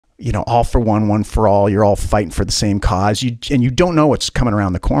all for one for all. You're all fighting for the same cause. And you don't know what's coming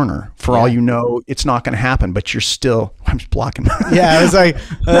around the corner. For all you know, it's not going to happen, but you're still, I'm just blocking. Yeah, I was like,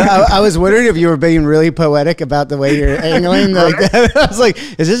 I was wondering if you were being really poetic about the way you're angling. Like that. I was like,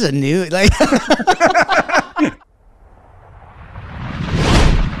 is this a new, like...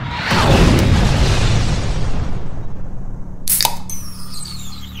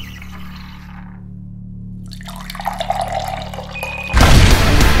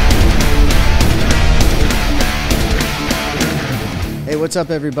 Hey, what's up,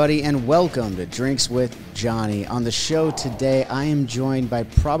 everybody, and welcome to Drinks with Johnny. On the show today, I am joined by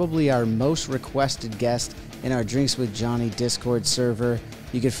probably our most requested guest in our Drinks with Johnny Discord server.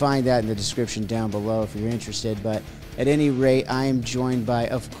 You can find that in the description down below if you're interested, but at any rate, I am joined by,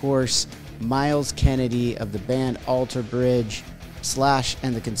 of course, Myles Kennedy of the band Alter Bridge, Slash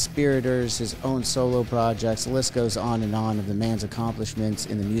and the Conspirators, his own solo projects. The list goes on and on of the man's accomplishments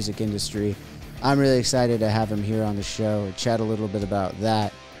in the music industry. I'm really excited to have him here on the show and chat a little bit about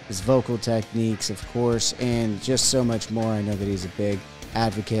that, his vocal techniques, of course, and just so much more. I know that he's a big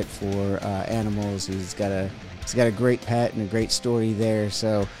advocate for animals. He's got a great pet and a great story there.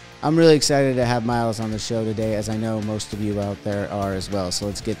 So I'm really excited to have Myles on the show today, as I know most of you out there are as well. So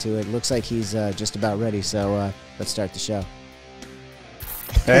let's get to it. Looks like he's just about ready. So let's start the show.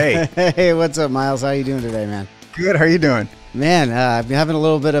 Hey. Hey, what's up, Myles? How you doing today, man? Good. How are you doing? Man, I've been having a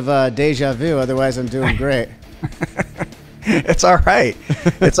little bit of deja vu. Otherwise, I'm doing great. It's all right.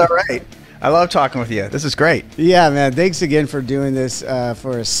 It's all right. I love talking with you. This is great. Yeah, man. Thanks again for doing this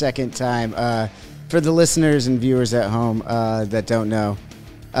for a second time. For the listeners and viewers at home that don't know,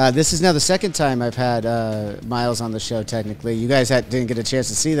 this is now the second time I've had Myles on the show, technically. You guys didn't get a chance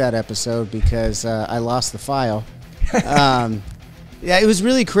to see that episode because I lost the file. Yeah, it was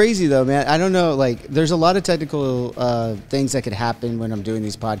really crazy, though, man. I don't know, like, there's a lot of technical things that could happen when I'm doing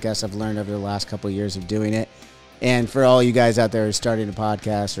these podcasts. I've learned over the last couple of years of doing it. And for all you guys out there who are starting a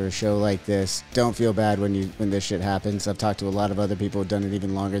podcast or a show like this, don't feel bad when this shit happens. I've talked to a lot of other people who've done it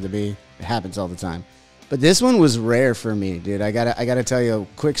even longer than me. It happens all the time. But this one was rare for me, dude. I gotta tell you a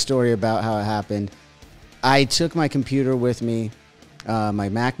quick story about how it happened. I took my computer with me, my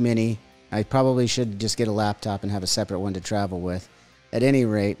Mac Mini. I probably should just get a laptop and have a separate one to travel with. At any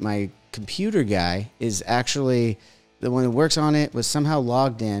rate, my computer guy is actually, the one who works on it was somehow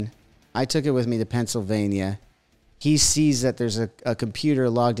logged in. I took it with me to Pennsylvania. He sees that there's a computer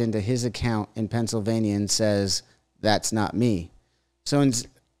logged into his account in Pennsylvania and says, that's not me. So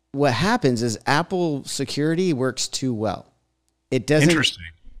what happens is Apple security works too well. It doesn't. Interesting.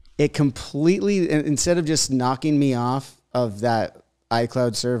 It completely, instead of just knocking me off of that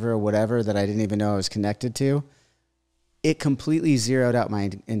iCloud server or whatever that I didn't even know I was connected to, it completely zeroed out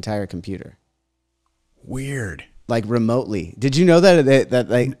my entire computer. Weird. Like remotely. Did you know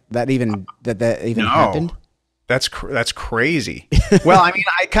that even No. happened? That's crazy. Well, I mean,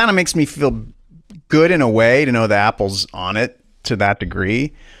 it kind of makes me feel good in a way to know that Apple's on it to that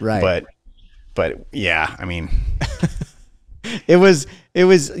degree. Right. But yeah, I mean, it was,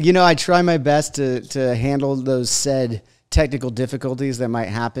 I try my best to handle those said technical difficulties that might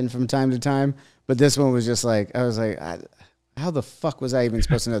happen from time to time. But this one was just like, I was like, how the fuck was I even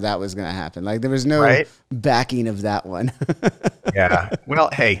supposed to know that was going to happen? Like, there was no backing of that one. Yeah. Well,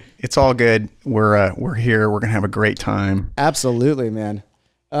 hey, it's all good. We're here. We're gonna have a great time. Absolutely, man.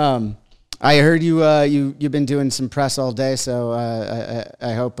 I heard you've been doing some press all day, so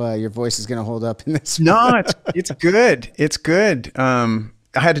I hope your voice is gonna hold up in this. No, it's good. It's good.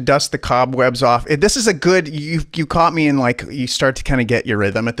 I had to dust the cobwebs off. This is a good, you caught me in, like, you start to kind of get your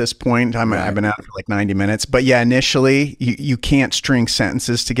rhythm at this point. I've been out for like 90 minutes. But yeah, initially you can't string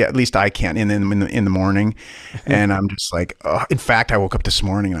sentences together. At least I can't in the morning. And I'm just like, oh. In fact, I woke up this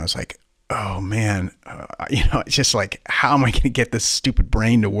morning and I was like, oh man, it's just like, how am I going to get this stupid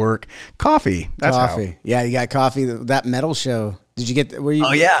brain to work? Coffee. That's coffee. How. Yeah, you got coffee. That metal show. Did you get? Were you?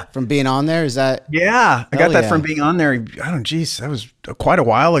 Oh yeah, from being on there. Is that? Yeah, I got that from being on there. I don't. Geez, that was quite a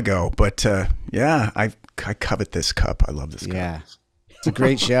while ago. But yeah, I covet this cup. I love this cup. Yeah, it's a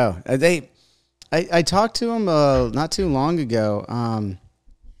great show. I talked to them not too long ago, and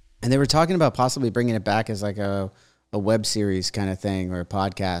they were talking about possibly bringing it back as like a web series kind of thing or a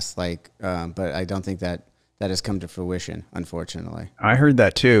podcast. Like, but I don't think that has come to fruition, unfortunately. I heard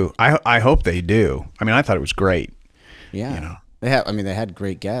that too. I hope they do. I mean, I thought it was great. Yeah. They had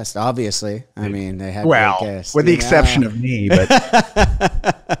great guests, obviously. I mean, they had great guests. With the exception of me, but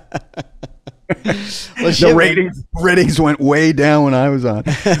well, the ratings went way down when I was on.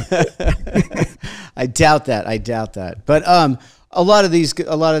 I doubt that. But a lot of these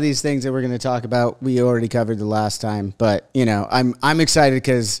things that we're going to talk about, we already covered the last time. But I'm excited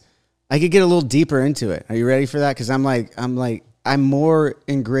because I could get a little deeper into it. Are you ready for that? Because I'm more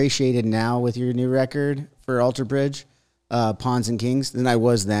ingratiated now with your new record for Alter Bridge, Pawns and Kings, than I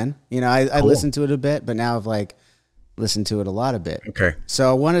was then. You know, I listened to it a bit, but now I've like listened to it a lot a bit. Okay. So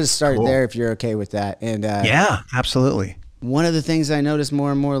I wanted to start there if you're okay with that. And yeah, absolutely. One of the things I noticed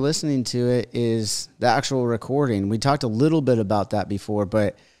more and more listening to it is the actual recording. We talked a little bit about that before,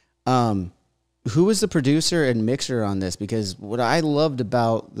 but who was the producer and mixer on this? Because what I loved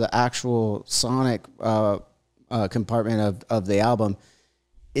about the actual sonic compartment of the album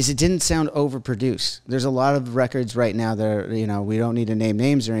is it didn't sound overproduced. There's a lot of records right now that are, you know, we don't need to name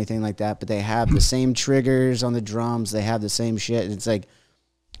names or anything like that, but they have the same triggers on the drums. They have the same shit. It's like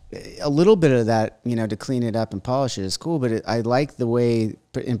a little bit of that, you know, to clean it up and polish it is cool, but I like the way,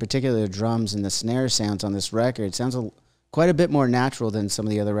 in particular, the drums and the snare sounds on this record. It sounds quite a bit more natural than some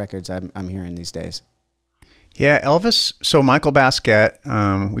of the other records I'm hearing these days. Yeah, Elvis. So Michael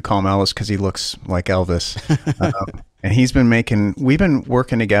Basquiat, we call him Elvis because he looks like Elvis, and we've been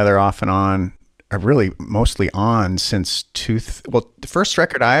working together off and on, really mostly on since the first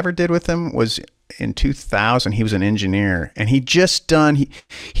record I ever did with him was in 2000. He was an engineer, and he'd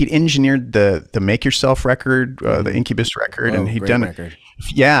engineered the Make Yourself record, the Incubus record, and he'd done it.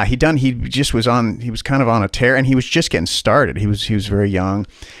 Yeah, he was kind of on a tear, and he was just getting started. He was very young.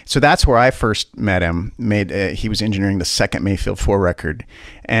 So that's where I first met him. He was engineering the second Mayfield 4 record.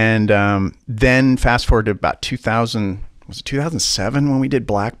 And then fast forward to about 2007 when we did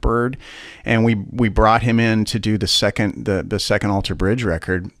Blackbird, and we brought him in to do the second Alter Bridge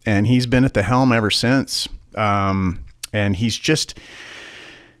record, and he's been at the helm ever since. And he's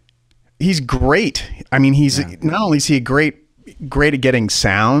great. I mean, not only is he great at getting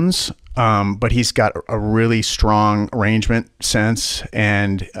sounds, but he's got a really strong arrangement sense,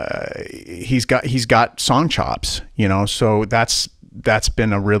 and he's got song chops, you know. So that's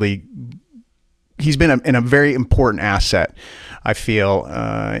been he's been a very important asset, I feel,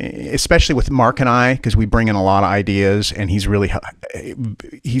 especially with Mark and I, because we bring in a lot of ideas, and he's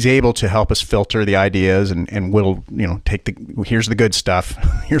able to help us filter the ideas and we'll, you know, here's the good stuff,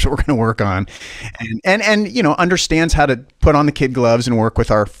 here's what we're going to work on, and you know, understands how to put on the kid gloves and work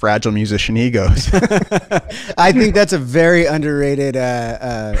with our fragile musician egos. I think that's a very underrated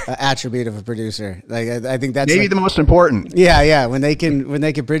attribute of a producer. Like I think that's maybe the most important. Yeah, when they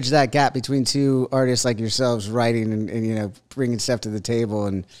can bridge that gap between two artists like yourselves writing and you know, bringing stuff to the table,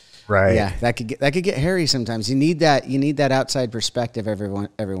 and right, yeah, that could get hairy sometimes. You need that outside perspective every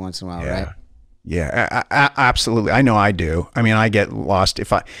once in a while, yeah. Right? Yeah, absolutely. I know I do. I mean, I get lost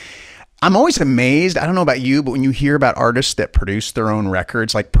I'm always amazed. I don't know about you, but when you hear about artists that produce their own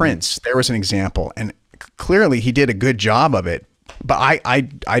records, like Prince, there was an example, and clearly he did a good job of it, but I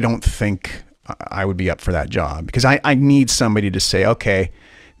don't think I would be up for that job, because I need somebody to say, okay,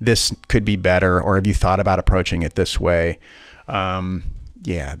 this could be better, or have you thought about approaching it this way?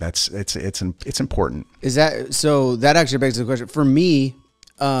 Yeah, it's important. Is that so? That actually begs the question for me.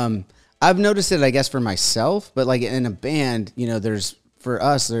 I've noticed it, I guess, for myself, but like in a band, you know, there's 4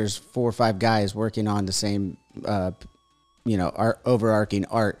 or 5 guys working on the same, you know, overarching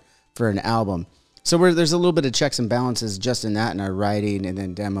art for an album. So there's a little bit of checks and balances just in that, in our writing and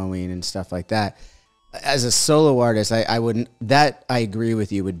then demoing and stuff like that. As a solo artist, I wouldn't. That I agree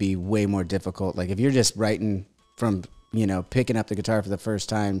with you would be way more difficult. Like if you're just writing from, you know, picking up the guitar for the first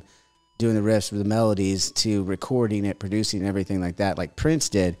time, doing the riffs or the melodies, to recording it, producing everything like that, like Prince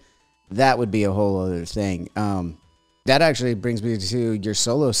did, that would be a whole other thing. That actually brings me to your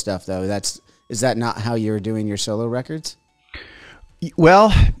solo stuff, though. Is that not how you're doing your solo records?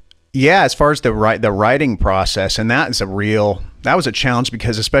 Well, yeah, as far as the writing process, and that was a challenge,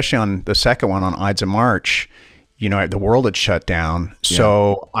 because especially on the second one, on Ides of March, you know, the world had shut down.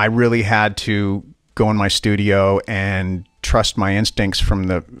 So I really had to go in my studio and trust my instincts from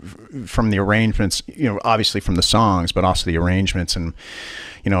the arrangements, you know, obviously from the songs, but also the arrangements, and,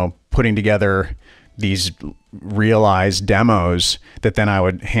 you know, putting together these realized demos that then I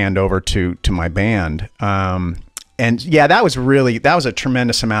would hand over to my band. And yeah, that was a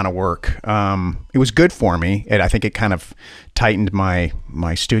tremendous amount of work. It was good for me. I think it kind of tightened my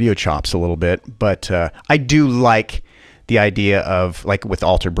studio chops a little bit, but I do like the idea of, like with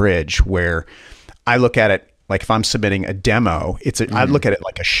Alter Bridge, where I look at it like, if I'm submitting a demo, I look at it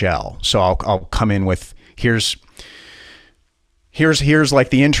like a shell. So I'll come in with, here's like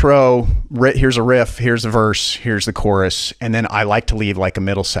the intro, here's a riff, here's the verse, here's the chorus, and then I like to leave like a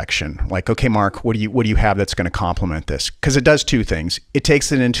middle section. Like, okay, Mark, what do you have that's going to complement this? Because it does 2 things. It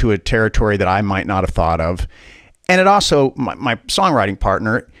takes it into a territory that I might not have thought of, and it also, my songwriting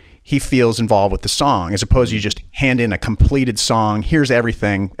partner, he feels involved with the song, as opposed to you just hand in a completed song. Here's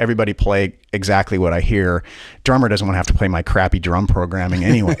everything. Everybody play exactly what I hear. Drummer doesn't want to have to play my crappy drum programming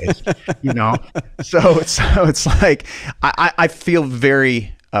anyways, you know? So it's like, I feel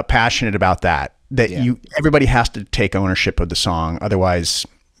very passionate about that everybody has to take ownership of the song. Otherwise,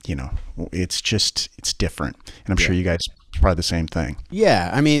 you know, it's different. And I'm sure you guys probably the same thing. Yeah,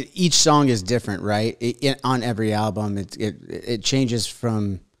 I mean, each song is different, right? On every album, it changes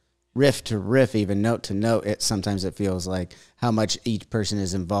from riff to riff, even note to note. Sometimes it feels like how much each person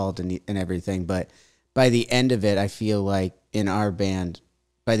is involved in everything. But by the end of it, I feel like in our band,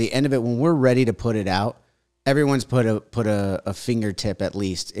 by the end of it, when we're ready to put it out, everyone's put a fingertip at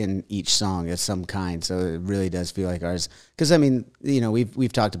least in each song of some kind. So it really does feel like ours. Because I mean, you know,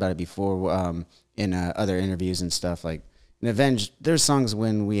 we've talked about it before in other interviews and stuff. Like in Avenged, there's songs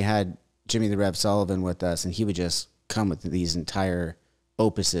when we had Jimmy the Rev Sullivan with us, and he would just come with these entire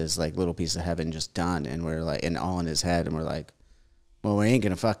opuses, like Little Piece of Heaven, just done, and we're like, and all in his head, and we're like, well, we ain't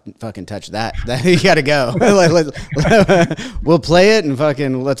gonna fucking touch that. You gotta go. Like, we'll play it and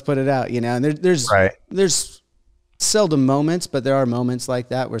fucking let's put it out, you know. And there's seldom moments, but there are moments like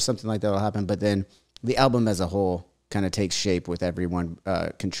that where something like that will happen. But then the album as a whole kind of takes shape with everyone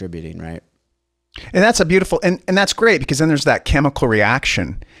contributing, right? And that's a beautiful, and that's great, because then there's that chemical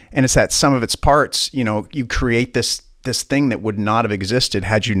reaction, and it's that sum of its parts. You know, you create this thing that would not have existed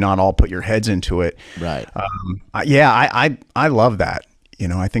had you not all put your heads into it. Right. I love that. You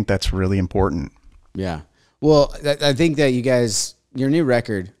know, I think that's really important. Yeah. Well, I think that you guys, your new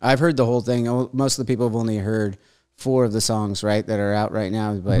record, I've heard the whole thing. Most of the people have only heard 4 of the songs, right, that are out right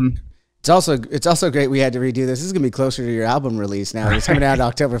now. But it's also great we had to redo this. This is going to be closer to your album release now. It's coming out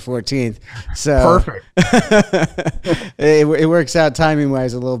October 14th. So perfect. it works out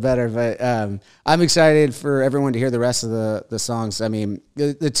timing-wise a little better. But I'm excited for everyone to hear the rest of the songs. I mean,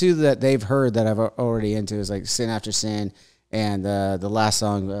 the 2 that they've heard that I've already into is like Sin After Sin, and the last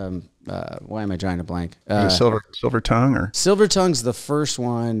song, why am I drawing a blank? Silver Tongue, or Silver Tongue's the first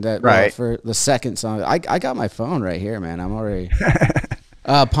one that, right. For the second song. I got my phone right here, man. I'm already...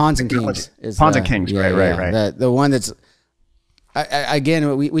 Pawns and Kings is Pawns and Kings, right. The one that's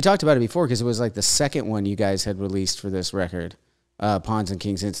again, we talked about it before, because it was like the second one you guys had released for this record, Pawns and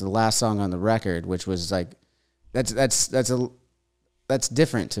Kings. It's the last song on the record, which was like that's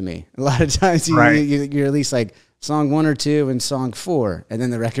different to me. A lot of times you release like song 1 or 2 and song 4, and then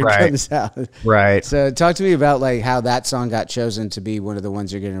the record comes out. Right. So talk to me about like how that song got chosen to be one of the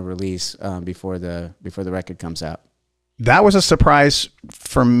ones you're going to release before the record comes out. That was a surprise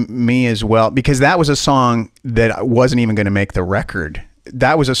for me as well, because that was a song that wasn't even going to make the record.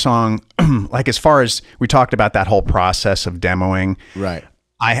 That was a song, like, as far as we talked about that whole process of demoing. Right.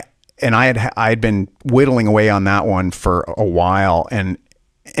 I had been whittling away on that one for a while, and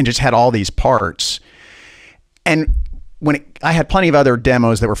just had all these parts. And I had plenty of other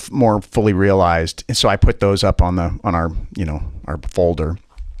demos that were more fully realized, and so I put those up on our folder.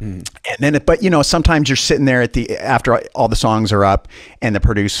 And then, but you know, sometimes you're sitting there after all the songs are up, and the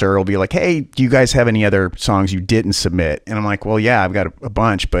producer will be like, "Hey, do you guys have any other songs you didn't submit?" And I'm like, "Well, yeah, I've got a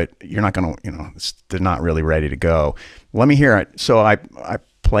bunch, but you're not gonna, you know, they're not really ready to go. Let me hear it." So I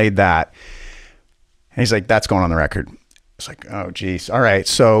played that, and he's like, "That's going on the record." It's like, oh geez, all right.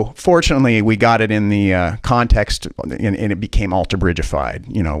 So fortunately, we got it in the context, and it became Alter Bridgeified.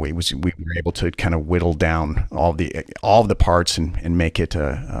 You know, we were able to kind of whittle down all of the parts and make it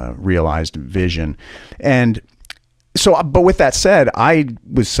a realized vision. And so, but with that said, I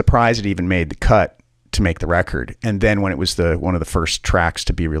was surprised it even made the cut to make the record. And then when it was one of the first tracks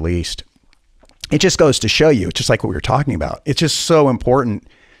to be released, it just goes to show you, it's just like what we were talking about. It's just so important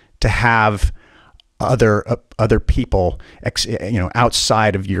to have other people, you know,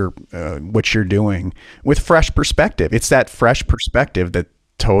 outside of your what you're doing, with fresh perspective. It's that fresh perspective that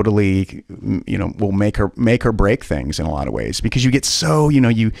totally, you know, will make or break things in a lot of ways, because you get so, you know,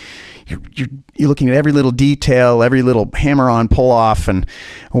 you're looking at every little detail, every little hammer on pull off, and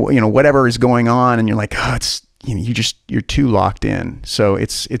you know, whatever is going on, and you're like, oh, it's, you know, you're too locked in. So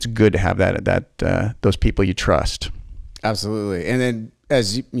it's good to have that those people you trust. Absolutely. And then,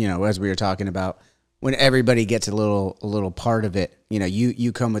 as you know, as we were talking about, when everybody gets a little part of it, you know,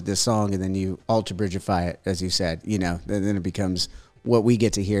 you come with this song, and then you Alter Bridgeify it, as you said, you know, then it becomes what we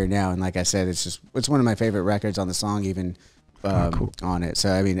get to hear now. And like I said, it's one of my favorite records on the song, even cool. On it.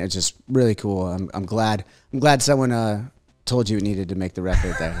 So I mean, it's just really cool. I'm glad someone told you it needed to make the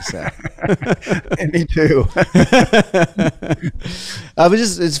record there. So and me too.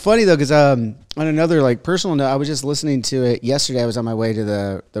 It's funny though, because on another like personal note, I was just listening to it yesterday. I was on my way to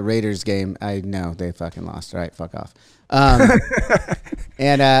the Raiders game. I know they fucking lost. All right, fuck off.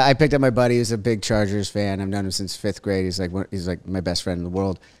 And I picked up my buddy who's a big Chargers fan. I've known him since 5th grade. He's like my best friend in the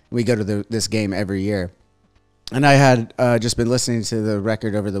world. We go to this game every year. And I had just been listening to the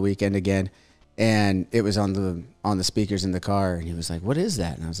record over the weekend again, and it was on the speakers in the car. And he was like, "What is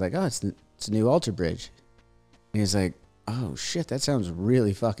that?" And I was like, "Oh, it's a new Alter Bridge." And he was like, "Oh shit, that sounds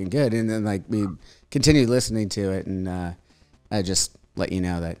really fucking good." And then like we continued listening to it, and I just let you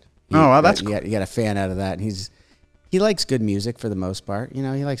know that. That's cool. You got a fan out of that, and he likes good music for the most part. You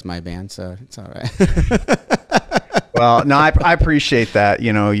know, he likes my band, so it's all right. Well, no, I appreciate that.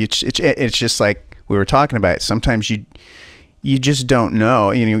 You know, it's just like we were talking about. Sometimes you just don't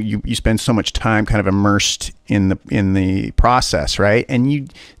know. You know, you spend so much time kind of immersed in the process, right?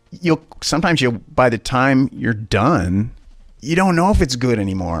 And you'll by the time you're done, you don't know if it's good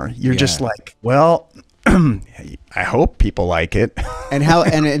anymore. You're just like, well, I hope people like it. And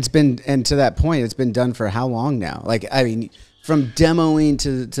to that point, it's been done for how long now? Like, I mean, from demoing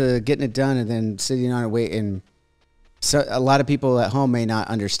to getting it done and then sitting on it waiting. So a lot of people at home may not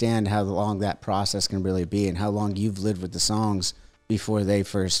understand how long that process can really be and how long you've lived with the songs before they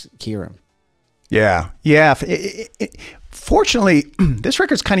first hear them. Yeah. Fortunately, this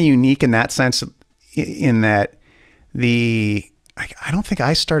record's kind of unique in that sense, in that I don't think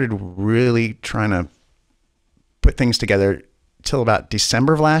I started really trying to put things together till about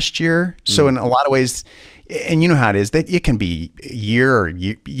December of last year. So in a lot of ways, and you know how it is, that it can be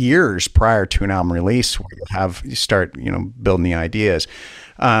years prior to an album release where you start, building the ideas.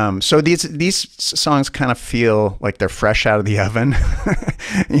 So these songs kind of feel like they're fresh out of the oven.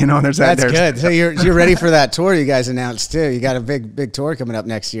 There's that. That's good. So you're ready for that tour you guys announced too. You got a big tour coming up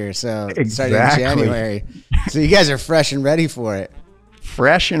next year. So starting in January. So you guys are fresh and ready for it.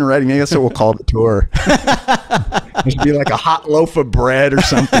 Fresh and ready. Maybe that's what we'll call the tour. It should be like a hot loaf of bread or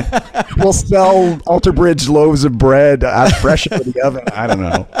something. We'll sell Alter Bridge loaves of bread fresh out of the oven. I don't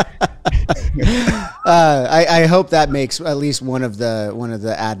know. I hope that makes at least one of the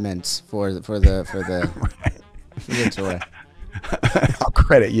admins for the tour. I'll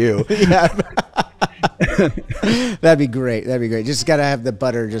credit you. Yeah. That'd be great. Just got to have the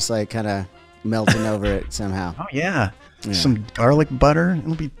butter just like kind of melting over it somehow. Oh yeah. Some garlic butter.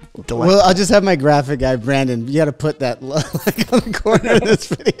 It'll be delightful. Well, I'll just have my graphic guy, Brandon. You got to put that like on the corner of this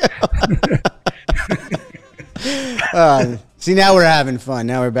video. See, now we're having fun.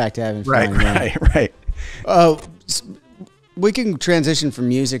 Now we're back to having fun. Right. We can transition from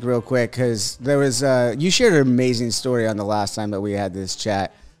music real quick because there was you shared an amazing story on the last time that we had this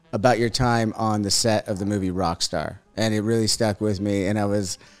chat about your time on the set of the movie Rockstar, and it really stuck with me. And I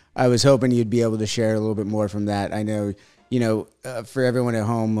was hoping you'd be able to share a little bit more from that. I know, for everyone at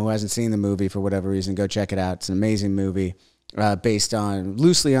home who hasn't seen the movie for whatever reason, go check it out. It's an amazing movie based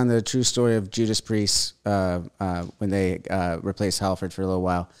loosely on the true story of Judas Priest when they replaced Halford for a little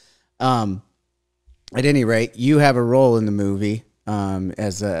while. At any rate, you have a role in the movie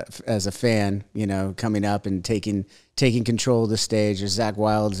as a fan, coming up and taking control of the stage. There's Zakk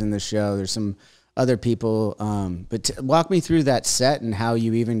Wylde's in the show. There's some other people, but walk me through that set and how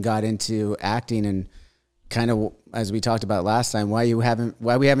you even got into acting, and kind of, as we talked about last time, why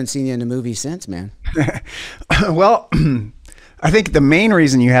we haven't seen you in a movie since, man. Well, I think the main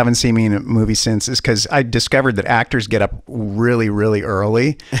reason you haven't seen me in a movie since is because I discovered that actors get up really, really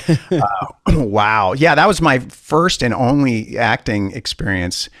early. Wow. Yeah, that was my first and only acting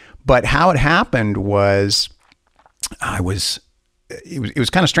experience. But how it happened was it was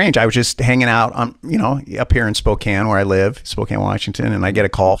kind of strange. I was just hanging out on, up here in Spokane where I live, Spokane, Washington, and I get a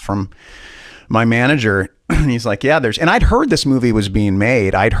call from my manager. And he's like, yeah, and I'd heard this movie was being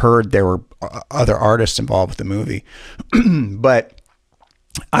made. I'd heard there were other artists involved with the movie, but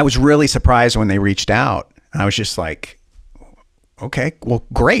I was really surprised when they reached out. I was just like, okay, well,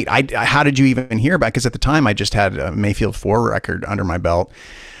 great. How did you even hear about it? Because at the time I just had a Mayfield 4 record under my belt.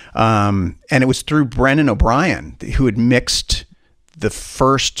 And it was through Brendan O'Brien, who had mixed the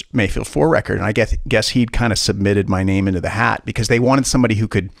first Mayfield 4 record. And I guess he'd kind of submitted my name into the hat because they wanted somebody who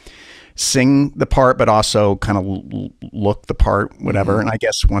could sing the part, but also kind of look the part, whatever. Mm-hmm. And I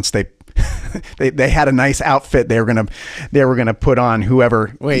guess once they had a nice outfit, they were gonna put on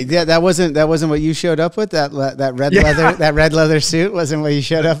whoever. Wait, yeah, that wasn't what you showed up with. That red leather, that red leather suit wasn't what you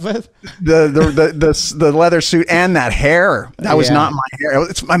showed up with. The leather suit and that hair. That was not my hair.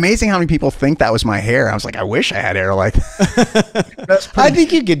 It's amazing how many people think that was my hair. I was like, I wish I had hair like that. I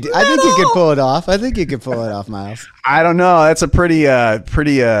think you could pull it off. I think you could pull it off, Myles. I don't know. That's a pretty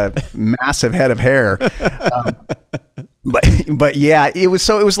massive head of hair. But yeah, it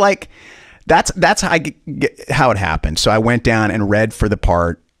was like, that's how it happened. So I went down and read for the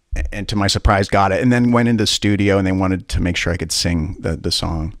part, and to my surprise got it, and then went into the studio and they wanted to make sure I could sing the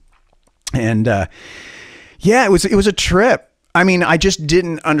song. And yeah, it was a trip. I mean, I just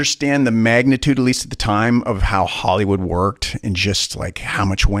didn't understand the magnitude, at least at the time, of how Hollywood worked and just like how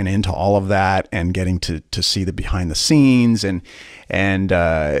much went into all of that, and getting to see the behind the scenes, and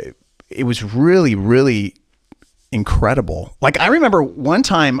it was really, really incredible. Like, I remember one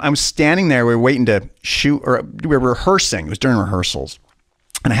time I was standing there, we were waiting to shoot, or we were rehearsing. It was during rehearsals,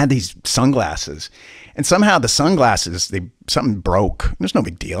 and I had these sunglasses, and somehow the sunglasses, something broke. There's no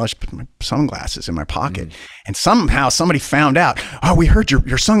big deal. I just put my sunglasses in my pocket, and somehow somebody found out. Oh, we heard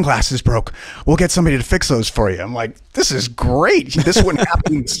your sunglasses broke. We'll get somebody to fix those for you. I'm like, this is great. This wouldn't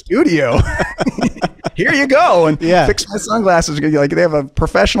happen in the studio. Here you go, and fix my sunglasses. Like, they have a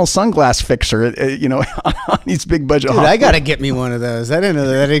professional sunglass fixer, on these big budget. Dude, I gotta get me one of those. I didn't know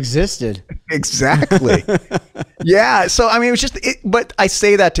that existed. Exactly. Yeah. So I mean, it was just. But I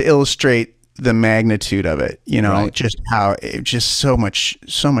say that to illustrate the magnitude of it, Right. just how it just so much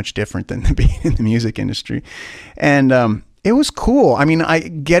different than being in the music industry. And it was cool. I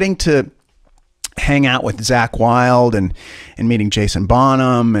mean, getting to hang out with Zakk Wylde and meeting Jason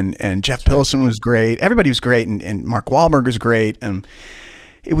Bonham and Jeff Pilson was great. Everybody was great. And Mark Wahlberg was great. And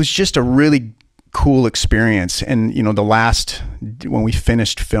it was just a really cool experience. And, when we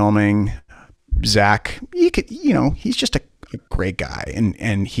finished filming, Zakk, he's just a great guy,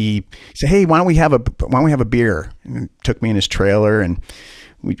 and he said, "Hey, why don't we have a beer?" And took me in his trailer, and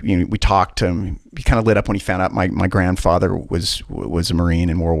we talked to him. He kind of lit up when he found out my grandfather was a Marine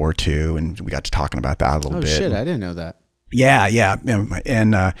in World War II, and we got to talking about that a little bit. Oh shit, I didn't know that. Yeah.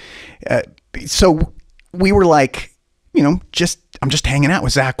 And so we were like, I'm just hanging out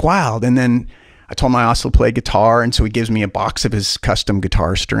with Zakk Wylde, and then I told him I also play guitar, and so he gives me a box of his custom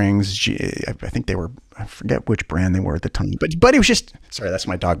guitar strings. I think they were, I forget which brand they were at the time, but it was just, sorry, that's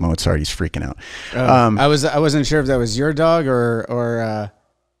my dog Mozart. He's freaking out. I wasn't sure if that was your dog or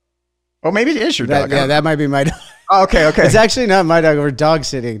oh, maybe it is your dog. Yeah, that might be my dog. Oh, okay. It's actually not my dog. We're dog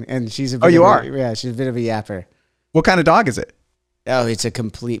sitting, and she's a bit you are? Yeah, she's a bit of a yapper. What kind of dog is it? Oh, it's a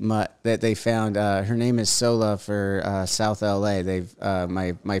complete mutt that they found. Her name is Sola for South LA. They've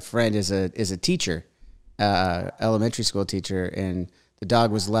my friend is a teacher, elementary school teacher, and the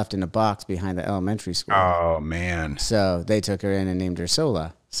dog was left in a box behind the elementary school. Oh man! So they took her in and named her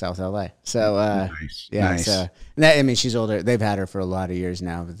Sola, South LA. So nice. yeah, Nice. so she's older. They've had her for a lot of years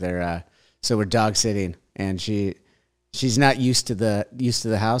now, but they're so we're dog sitting, and she's not used to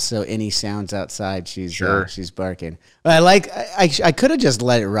the house, so any sounds outside, she's barking. But I could have just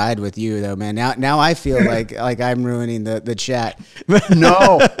let it ride with you though, man. Now I feel like I'm ruining the chat.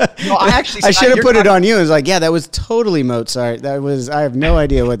 No, I should have put it on you. It was like, yeah, that was totally Mozart. I have no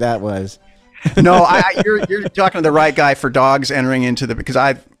idea what that was. No, you're talking to the right guy for dogs entering into because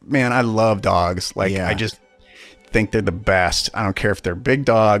I love dogs. Like, I just think they're the best. I don't care if they're big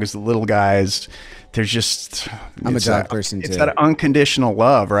dogs, the little guys. There's just, I'm a dog person too. It's that unconditional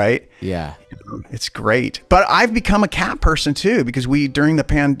love, right? Yeah. It's great. But I've become a cat person too, because during the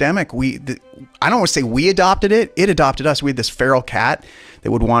pandemic, I don't want to say we adopted it. It adopted us. We had this feral cat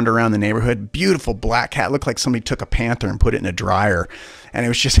that would wander around the neighborhood. Beautiful black cat. Looked like somebody took a panther and put it in a dryer. And it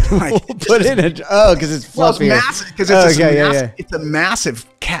was just like, because it's fluffy. Well, it's massive, because it's a massive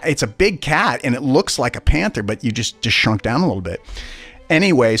cat. It's a big cat, and it looks like a panther, but you just shrunk down a little bit.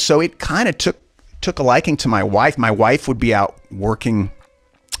 Anyway, so it kind of took a liking to my wife. My wife would be out working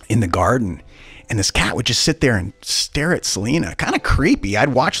in the garden, and this cat would just sit there and stare at Selena. Kind of creepy.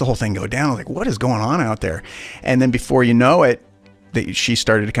 I'd watch the whole thing go down. I was like, what is going on out there? And then before you know it, she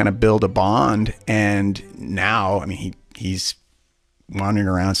started to kind of build a bond. And now, I mean, he's wandering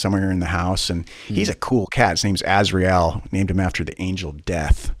around somewhere in the house, and he's a cool cat. His name's Azrael. Named him after the angel of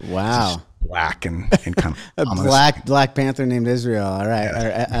death. Wow. Black and kind of a Black Panther named Israel. All right,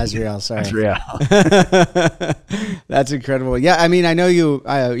 or Azrael. Sorry, Azrael. That's incredible. Yeah, I mean, I know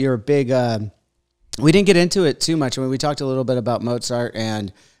you're a big. We didn't get into it too much. I mean, we talked a little bit about Mozart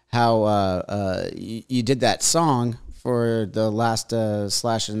and how you did that song for the last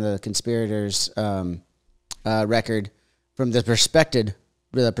Slash and the Conspirators record from the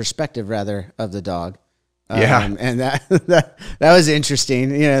perspective rather of the dog. And that was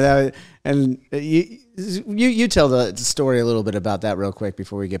interesting. And you tell the story a little bit about that real quick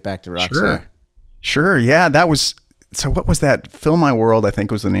before we get back to Rockstar. Sure. Yeah, that was. So what was that? Fill My World, I think,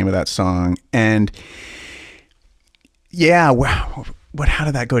 was the name of that song. And yeah, wow. How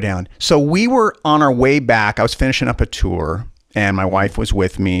did that go down? So we were on our way back. I was finishing up a tour, and my wife was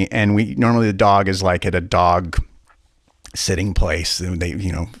with me. And normally the dog is like at a dog sitting place. They,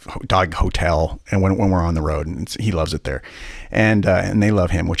 dog hotel, and when we're on the road, and he loves it there, and they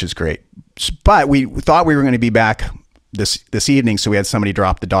love him, which is great. But we thought we were going to be back this evening, so we had somebody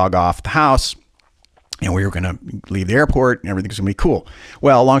drop the dog off at the house, and we were going to leave the airport, and everything's going to be cool.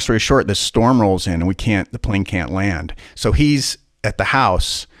 Well, long story short, this storm rolls in, and the plane can't land. So he's at the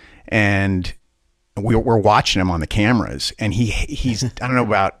house, and we're watching him on the cameras, and he's I don't know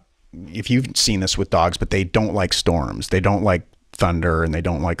about if you've seen this with dogs, but they don't like storms. They don't like thunder, and they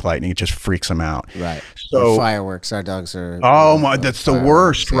don't like lightning. It just freaks them out. Right. So or fireworks. Our dogs are. Oh my, that's the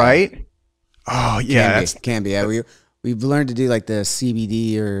worst, right? Oh yeah, can be. Yeah, we've learned to do like the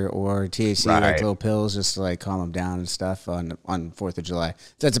CBD or THC, right, like little pills, just to like calm them down and stuff on 4th of July.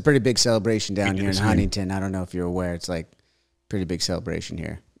 So that's a pretty big celebration down here in Huntington. I don't know if you're aware. It's like pretty big celebration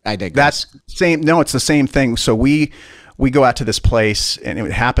here. I digress. That's same. No, it's the same thing. So we go out to this place, and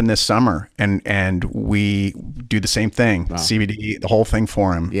it happened this summer, and we do the same thing. Wow. CBD, the whole thing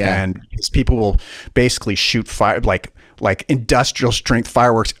for him. Yeah. And his people will basically shoot fire, like industrial strength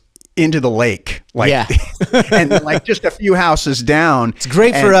fireworks into the lake, and like just a few houses down. It's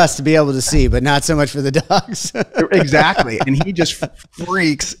great for us to be able to see, but not so much for the dogs. Exactly. And he just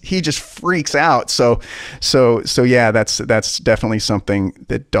freaks out. So yeah, that's definitely something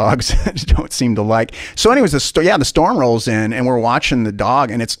that dogs don't seem to like. So anyways, the storm rolls in, and we're watching the dog,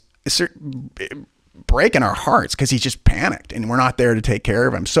 and it's breaking our hearts because he's just panicked, and we're not there to take care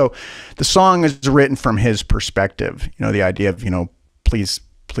of him. So the song is written from his perspective, the idea of,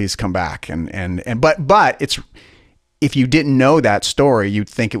 please come back. But it's, if you didn't know that story, you'd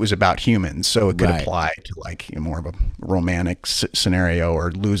think it was about humans. So it could apply to like more of a romantic scenario,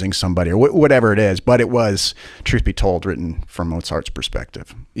 or losing somebody, or whatever it is. But it was, truth be told, written from Mozart's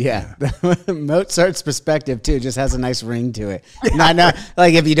perspective. Yeah. Mozart's perspective too just has a nice ring to it. Yeah. Not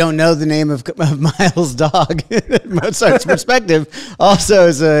like if you don't know the name of Myles' dog, Mozart's perspective also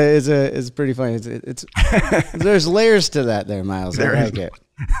is pretty funny. It's there's layers to that there, Myles. I like it.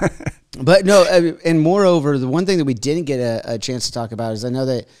 But no, and moreover, the one thing that we didn't get a chance to talk about is, I know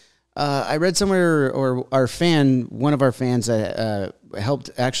that I read somewhere, or one of our fans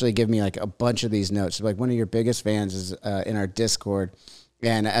helped actually give me like a bunch of these notes. Like, one of your biggest fans is in our Discord,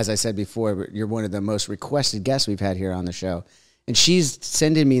 and as I said before, you're one of the most requested guests we've had here on the show, and she's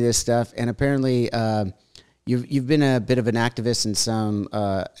sending me this stuff, and apparently you've been a bit of an activist in some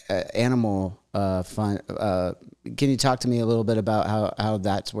animal fun. Can you talk to me a little bit about how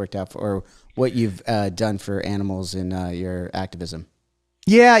that's worked out or what you've done for animals in your activism?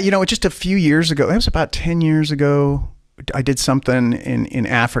 Yeah, just a few years ago, it was about 10 years ago, I did something in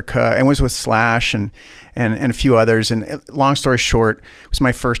Africa, and was with Slash and a few others. And long story short, it was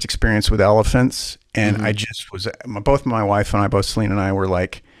my first experience with elephants. And I just was, both my wife and I, both Celine and I, were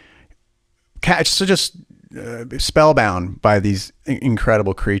like, just spellbound by these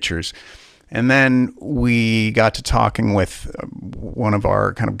incredible creatures. And then we got to talking with one of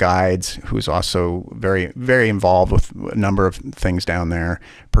our kind of guides, who's also very, very involved with a number of things down there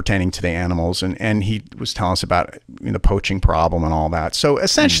pertaining to the animals. And he was telling us about the poaching problem and all that. So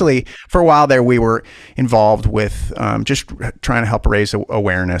essentially, for a while there, we were involved with just trying to help raise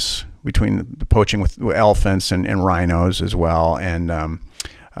awareness between the poaching with elephants and rhinos as well. And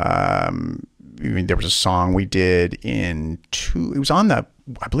there was a song we did it was on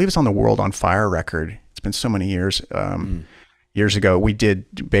I believe it's on the World on Fire record. It's been so many years. Years ago, we did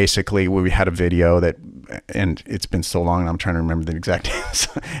we had a video and it's been so long, and I'm trying to remember the exact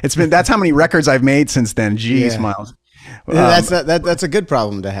name. That's how many records I've made since then. Jeez, yeah. Myles. That's a good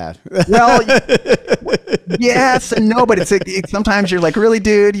problem to have. Well, yes and no, but sometimes you're like, really,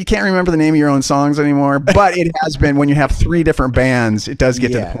 dude, you can't remember the name of your own songs anymore. But it has been, when you have 3 different bands, it does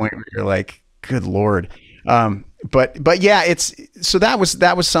get to the point where you're like, good Lord. But yeah,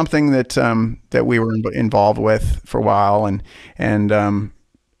 that was something that we were involved with for a while, and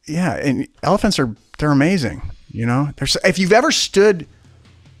elephants they're amazing. If you've ever stood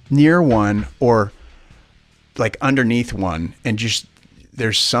near one or like underneath one, and just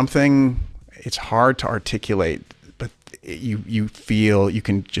there's something, it's hard to articulate, but you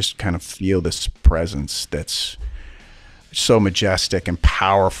can just kind of feel this presence that's so majestic and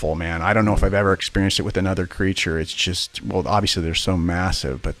powerful, man. I don't know if I've ever experienced it with another creature. It's just, well, obviously they're so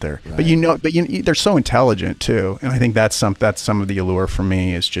massive, but they're so intelligent too. And I think that's some of the allure for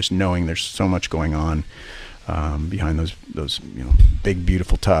me, is just knowing there's so much going on behind those big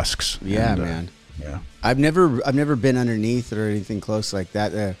beautiful tusks. Yeah, man. Yeah. I've never been underneath or anything close like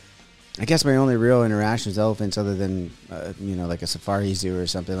that. I guess my only real interaction with elephants, other than like a safari zoo or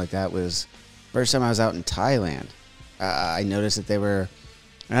something like that, was first time I was out in Thailand. I noticed that they were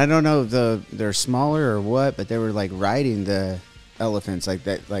And I don't know if they're smaller or what, but they were like riding the elephants like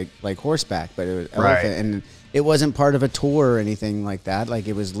that, like horseback, but it was elephant, and it wasn't part of a tour or anything like that. Like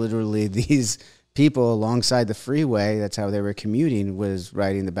it was literally these people alongside the freeway. That's how they were commuting, was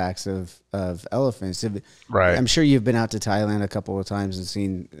riding the backs of elephants. Right. I'm sure you've been out to Thailand a couple of times and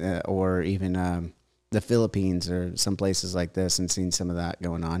seen, or even the Philippines or some places like this, and seen some of that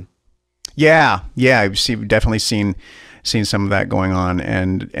going on. Yeah, I've definitely seen some of that going on,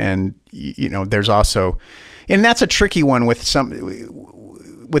 and you know, there's also, and that's a tricky one with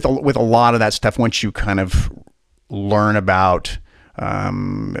with a lot of that stuff. Once you kind of learn about,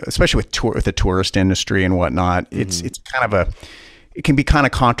 especially with the tourist industry and whatnot, it's kind of it can be kind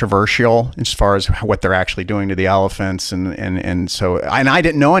of controversial as far as what they're actually doing to the elephants, and so I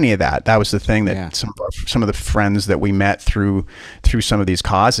didn't know any of that. That was the thing that some of the friends that we met through some of these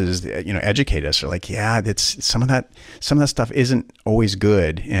causes, you know, educate us. They're like, yeah, it's some of that stuff isn't always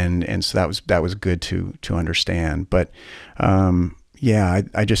good, and so that was good to understand. But yeah,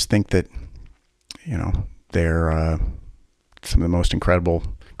 I just think that, you know, they're some of the most incredible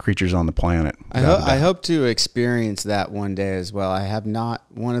creatures on the planet. I hope to experience that one day as well. I have not.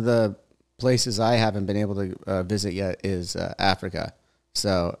 One of the places I haven't been able to visit yet is Africa.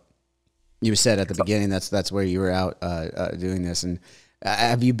 So you said at the beginning that's where you were out doing this. And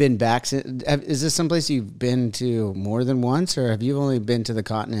have you been back? Is this someplace you've been to more than once, or have you only been to the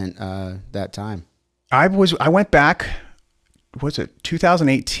continent that time? I went back. Was it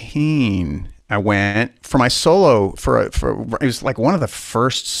 2018? I went for my solo for it was like one of the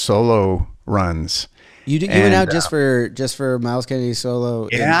first solo runs. You went out just for Myles Kennedy solo.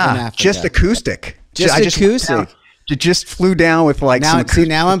 Yeah, in Africa. Just acoustic. Acoustic. Just flew down with like now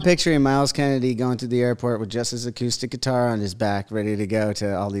I'm picturing Myles Kennedy going to the airport with just his acoustic guitar on his back, ready to go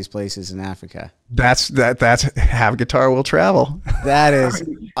to all these places in Africa. That's have guitar will travel. That is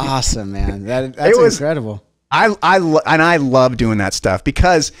awesome, man. That's incredible. I love doing that stuff,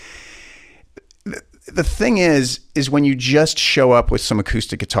 because the thing is when you just show up with some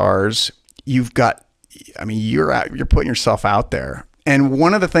acoustic guitars, you're putting yourself out there. And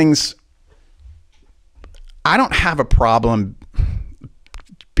one of the things, I don't have a problem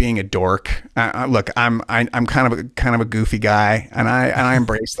being a dork. Look, I'm kind of a goofy guy, and I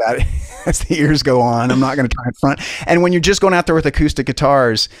embrace that as the years go on. I'm not going to try and front. And when you're just going out there with acoustic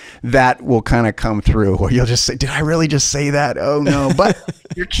guitars, that will kind of come through, or you'll just say, "Did I really just say that? Oh no!" But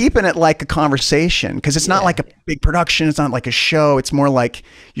you're keeping it like a conversation, because it's not like a big production. It's not like a show. It's more like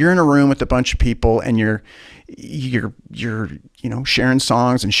you're in a room with a bunch of people, and you're you know, sharing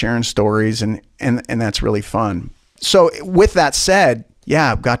songs and sharing stories, and that's really fun. So with that said,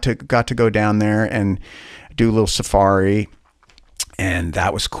 yeah, I've got to go down there and do a little safari, and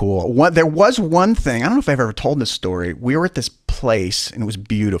that was cool. There was one thing, I don't know if I've ever told this story. We were at this place, and it was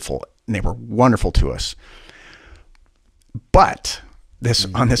beautiful, and they were wonderful to us. But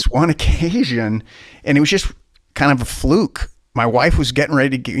on this one occasion, and it was just kind of a fluke. My wife was getting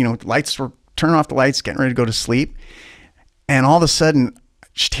ready to, you know, lights were turning off the lights, getting ready to go to sleep, and all of a sudden, I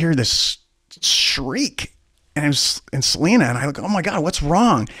just hear this shriek. And it was in Selena, and I look, oh my God, what's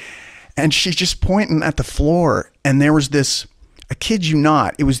wrong? And she's just pointing at the floor, and there was this, I kid you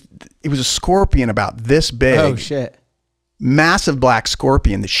not, it was a scorpion about this big. Oh shit. Massive black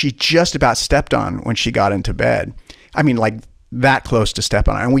scorpion that she just about stepped on when she got into bed. I mean, like that close to step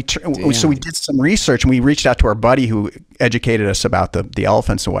on. And so we did some research, and we reached out to our buddy who educated us about the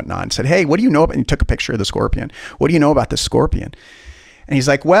elephants and whatnot, and said, hey, what do you know about, and he took a picture of the scorpion. What do you know about this scorpion? And he's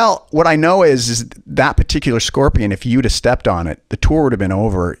like, well, what I know is that particular scorpion, if you'd have stepped on it, the tour would have been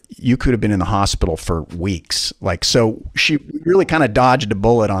over. You could have been in the hospital for weeks. Like, so she really kind of dodged a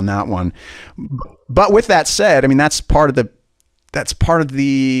bullet on that one. But with that said, I mean, that's part of the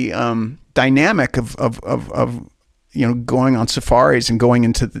dynamic of you know, going on safaris and going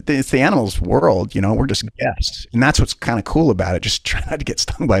into it's the animals world. You know, we're just guests, and that's what's kind of cool about it. Just try not to get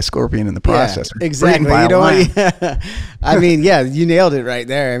stung by a scorpion in the process. Yeah, exactly. You know, I mean, yeah, you nailed it right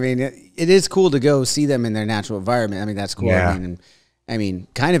there. I mean, it is cool to go see them in their natural environment. I mean, that's cool. Yeah. I mean,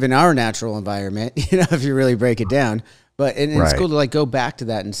 kind of in our natural environment, you know, if you really break it down. But it's cool to like go back to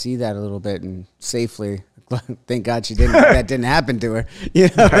that and see that a little bit and safely. Thank God that didn't happen to her. You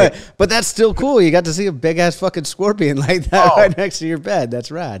know, right. But that's still cool. You got to see a big ass fucking scorpion like that right next to your bed.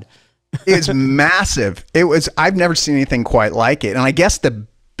 That's rad. It's massive. I've never seen anything quite like it. And I guess the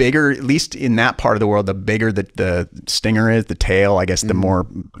bigger, at least in that part of the world, the bigger the stinger is, the tail, I guess the more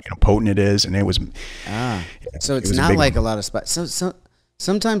potent it is. And it was. So it's not like a lot of spiders. So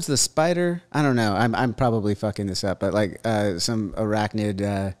sometimes the spider, I don't know. I'm probably fucking this up, but like some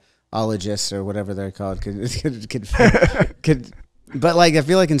arachnid ologists or whatever they're called could But like, I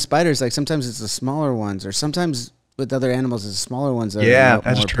feel like in spiders, like sometimes it's the smaller ones, or sometimes with other animals, it's the smaller ones that are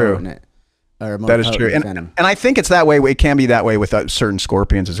that's more true. potent. That is true, and I think it's that way. It can be that way with certain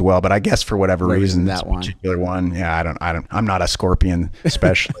scorpions as well. But I guess for whatever reason, that particular one, I'm not a scorpion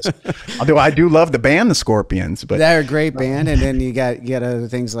specialist. Although I do love the band, the Scorpions. But they're a great band, and then you got other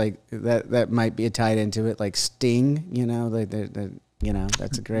things like that might be tied into it, like Sting. You know,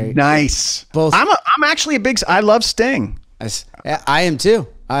 that's a great nice. Both. I'm actually I love Sting. I am too.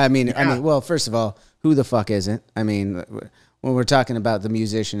 I mean, well, first of all, who the fuck isn't? I mean, when we're talking about the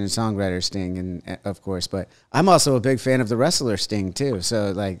musician and songwriter Sting, and of course, but I'm also a big fan of the wrestler Sting too.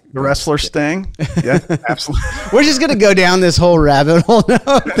 So like the wrestler Sting, yeah, absolutely. We're just gonna go down this whole rabbit hole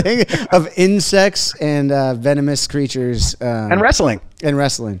now thing of insects and venomous creatures and wrestling.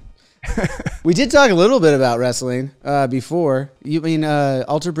 We did talk a little bit about wrestling before. You mean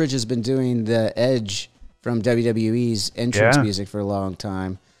Alter Bridge has been doing the Edge from WWE's entrance music for a long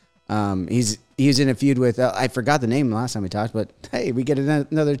time. He was in a feud with I forgot the name last time we talked, but hey, we get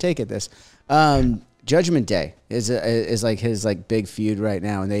another take at this. Judgment Day is like his like big feud right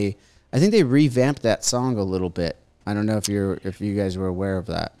now, and I think they revamped that song a little bit. I don't know if you guys were aware of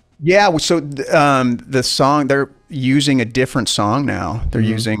that. Yeah, so the song, they're using a different song now. They're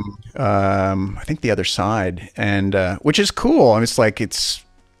using I think The Other Side, and which is cool. I mean, it's like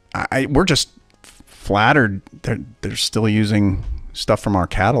we're just flattered they're still using stuff from our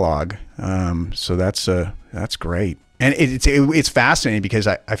catalog. So that's great. And it's fascinating because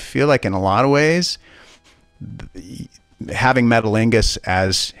I feel like in a lot of ways, having Metalingus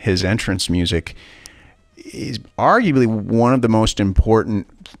as his entrance music is arguably one of the most important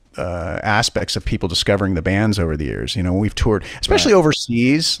aspects of people discovering the bands over the years. You know, we've toured, especially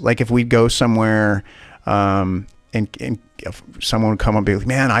overseas. Like if we'd go somewhere, and if someone would come up and be like,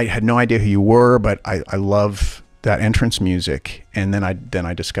 man, I had no idea who you were, but I love that entrance music. And then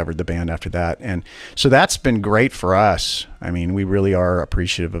I discovered the band after that. And so that's been great for us. I mean, we really are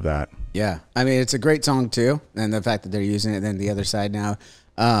appreciative of that. Yeah. I mean, it's a great song too. And the fact that they're using it then The Other Side now.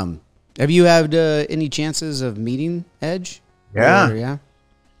 Have you had any chances of meeting Edge? Yeah.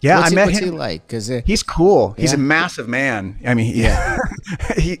 Yeah, I met him. What's he like? Because he's cool. He's a massive man. I mean,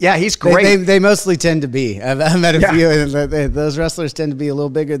 he's great. They mostly tend to be. I've met a few, and those wrestlers tend to be a little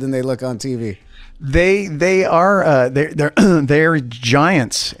bigger than they look on TV. They are they're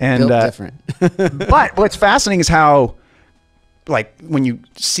giants and built different. But what's fascinating is how, like, when you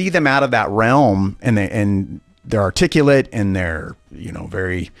see them out of that realm and they're articulate and they're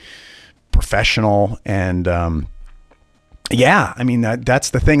very professional and I mean that's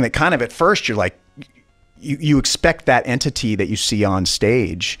the thing that kind of at first you're like you expect that entity that you see on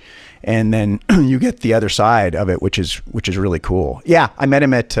stage, and then you get the other side of it, which is really cool. Yeah, I met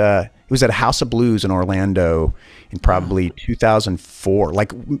him at it was at a House of Blues in Orlando in probably 2004,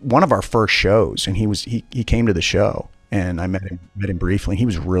 like one of our first shows, and he came to the show, and I met him briefly, and he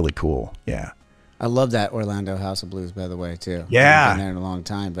was really cool. Yeah. I love that Orlando House of Blues, by the way, too. Yeah. I haven't been there in a long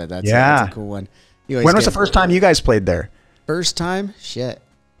time, but that's a cool one. When was the first time you guys played there? First time? Shit.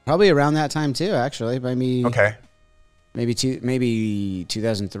 Probably around that time, too, actually. Maybe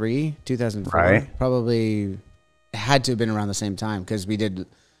 2003, 2004. Right. Probably had to have been around the same time because we did.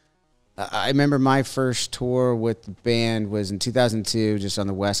 I remember my first tour with the band was in 2002, just on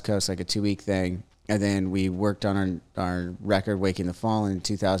the West Coast, like a 2-week thing. And then we worked on our record, Waking the Fallen, in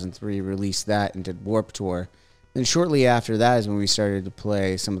 2003, released that and did Warped Tour. Then shortly after that is when we started to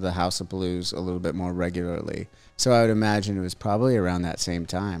play some of the House of Blues a little bit more regularly. So I would imagine it was probably around that same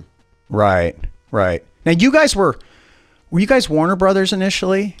time. Right. Now you guys were you guys Warner Brothers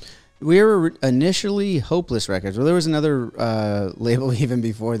initially? We were initially Hopeless Records. Well, there was another label even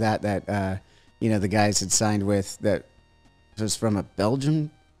before that the guys had signed with that was from a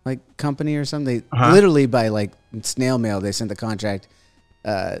Belgian company or something. They literally by snail mail they sent the contract.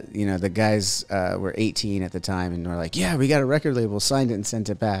 The guys were 18 at the time and were like, "Yeah, we got a record label," signed it and sent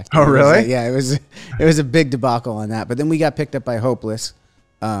it back. Oh, really? It was a big debacle on that. But then we got picked up by Hopeless.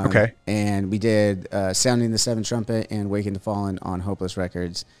 Okay. And we did Sounding the Seventh Trumpet and Waking the Fallen on Hopeless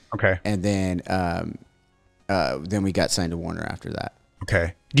Records. Okay. And then we got signed to Warner after that.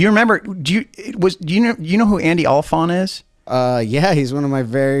 Okay. Do you remember? Do you know who Andy Olyphant is? Yeah, he's one of my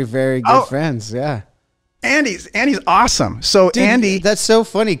very, very good friends. Yeah. Andy's awesome. So dude, Andy, that's so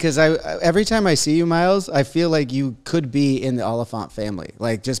funny because every time I see you, Myles, I feel like you could be in the Olyphant family,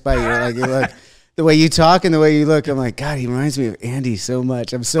 like just by your you look. The way you talk and the way you look, I'm like, God, he reminds me of Andy so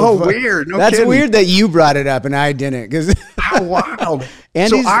much. I'm so weird. No That's kidding. Weird that you brought it up and I didn't. Because how wild.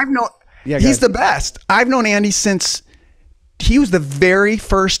 Andy's, so I've known. Yeah, he's the best. I've known Andy since he was the very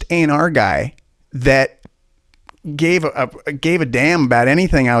first A&R guy that gave a damn about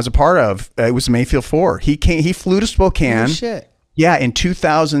anything I was a part of, it was Mayfield 4. He flew to Spokane. Oh, shit. Yeah, in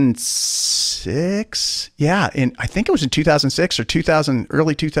 2006. Yeah, I think it was in 2006 or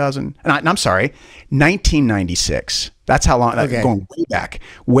early 2000. I'm sorry, 1996. That's how long. Okay. Going way back,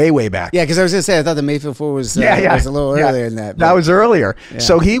 way back. Yeah, because I was gonna say I thought the Mayfield 4 was was a little earlier than that. But. That was earlier. Yeah.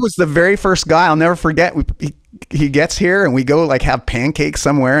 So he was the very first guy. I'll never forget. He gets here and we go like have pancakes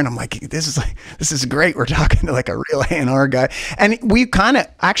somewhere, and I'm like, this is great. We're talking to like a real A&R guy, and we kind of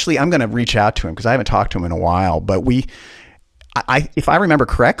actually. I'm gonna reach out to him because I haven't talked to him in a while, but if I remember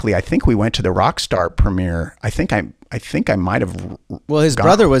correctly, I think we went to the Rockstar premiere. I think I might have. Well, his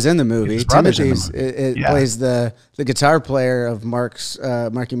brother was in the movie. Timothy plays the guitar player of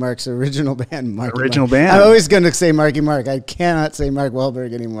Marky Mark's original band. Band. I'm always going to say Marky Mark. I cannot say Mark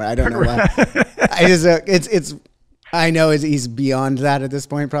Wahlberg anymore. I don't know why. I know he's beyond that at this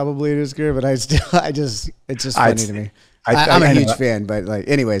point, probably in his career. But it's just funny to me. I'm a huge fan, but like,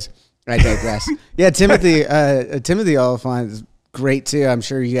 anyways. I digress. Yeah, Timothy Olyphant is great too. I'm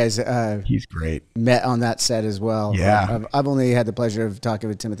sure you guys he's great. Met on that set as well. Yeah, I've only had the pleasure of talking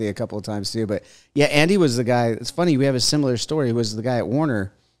with Timothy a couple of times too. But yeah, Andy was the guy. It's funny, we have a similar story. He was the guy at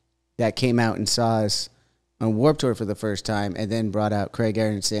Warner that came out and saw us on Warped Tour for the first time, and then brought out Craig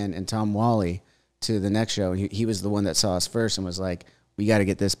Aronson and Tom Whalley to the next show. And he was the one that saw us first and was like, "We got to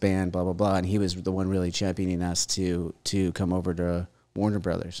get this band, blah blah blah." And he was the one really championing us to come over to Warner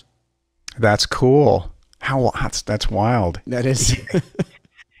Brothers. That's cool. That's wild. That is.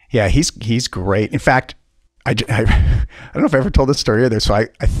 Yeah, he's great. In fact, I don't know if I ever told this story either. So I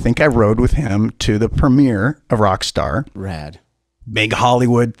think I rode with him to the premiere of Rockstar. Rad. Big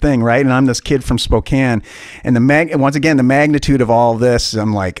Hollywood thing, right? And I'm this kid from Spokane, and once again the magnitude of all this.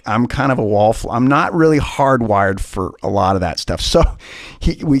 I'm kind of a wallflower. I'm not really hardwired for a lot of that stuff. So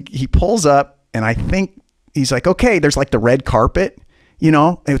he pulls up, and I think he's like, okay, there's like the red carpet.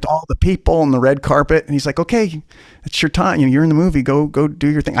 With all the people on the red carpet. And he's like, okay, it's your time. You're in the movie. Go do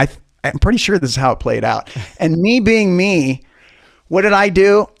your thing. I'm pretty sure this is how it played out. And me being me, what did I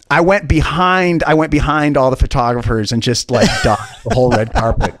do? I went behind all the photographers and just like docked the whole red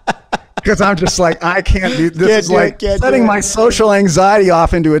carpet. Because I'm just like, I can't do this. Is like setting my social anxiety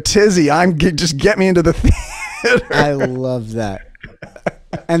off into a tizzy. Just get me into the theater. I love that.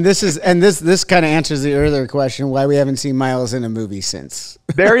 And this kind of answers the earlier question why we haven't seen Myles in a movie since.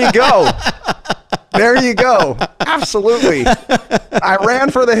 There you go. There you go. Absolutely. I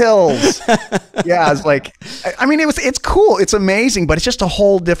ran for the hills. Yeah, it's like, I mean, it's cool. It's amazing, but it's just a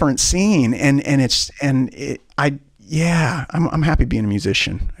whole different scene. I'm happy being a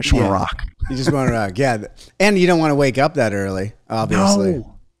musician. I just want to rock. You just want to rock. Yeah. And you don't want to wake up that early, obviously.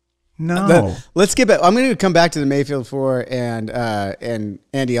 No. Let's get back. I'm going to come back to the Mayfield 4 and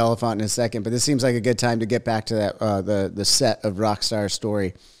Andy Olyphant in a second, but this seems like a good time to get back to that the set of Rockstar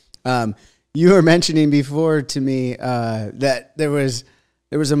story. You were mentioning before to me that there was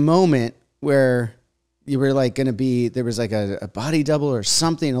a moment where you were like going to be, there was like a body double or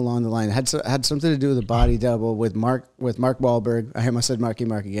something along the line. It had something to do with a body double with Mark Wahlberg. I almost said Marky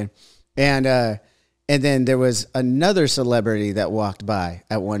Mark again. And then there was another celebrity that walked by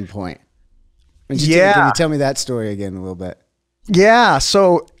at one point. Can you tell me that story again a little bit? Yeah.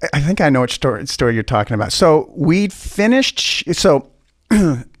 So I think I know which story you're talking about. So we'd finished. So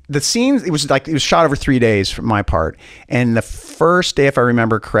the scene, it was shot over 3 days from my part. And the first day, if I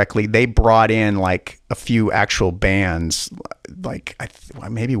remember correctly, they brought in like a few actual bands. Like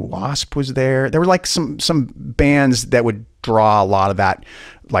maybe Wasp was there. There were like some bands that would draw a lot of that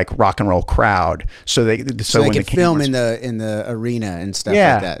like rock and roll crowd. So they could film in the arena and stuff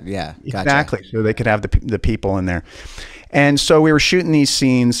like that. Yeah, gotcha. Exactly. So they could have the people in there. And so we were shooting these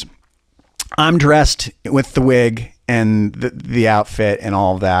scenes. I'm dressed with the wig and the outfit and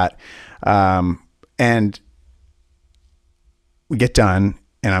all of that. And we get done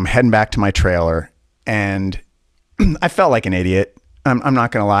and I'm heading back to my trailer and I felt like an idiot. I'm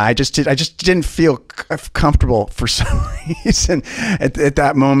not going to lie. I just didn't feel comfortable for some reason at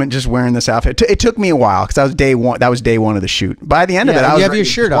that moment, just wearing this outfit. It took me a while because that was day one. That was day one of the shoot. By the end of it, I was ready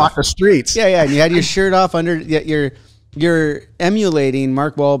to walk the streets. Yeah. And you had your shirt off under. You're emulating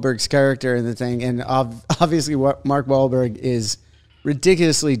Mark Wahlberg's character in the thing, and obviously, Mark Wahlberg is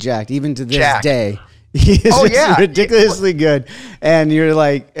ridiculously jacked, even to this day. He is ridiculously good. And you're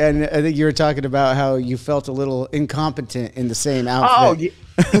like, and I think you were talking about how you felt a little incompetent in the same outfit.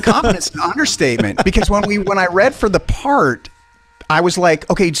 Oh, incompetent's an understatement. Because when I read for the part, I was like,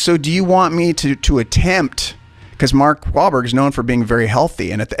 okay, so do you want me to attempt? because Mark Wahlberg is known for being very healthy.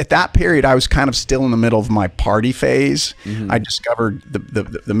 And at that period, I was kind of still in the middle of my party phase. I discovered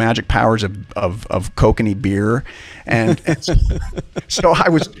the magic powers of kokanee beer. And so I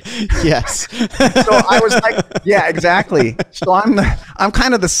was, Yes. so I was like, yeah, exactly. So I'm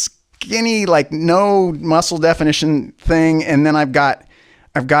kind of the skinny, like no muscle definition thing. And then I've got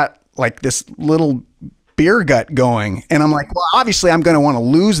like this little beer gut going, and I'm like, well, obviously I'm going to want to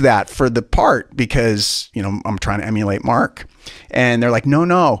lose that for the part because, you know, I'm trying to emulate Mark. And they're like,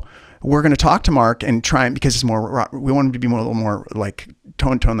 no, we're going to talk to Mark and try, because it's more rock, we want him to be a little more like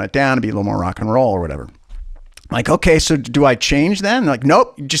tone that down and be a little more rock and roll or whatever. Like, okay, so do I change then? They're like,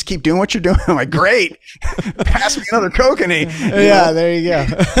 nope, you just keep doing what you're doing. I'm like, great, pass me another kokanee. Yeah, there you go.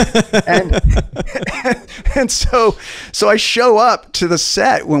 and so I show up to the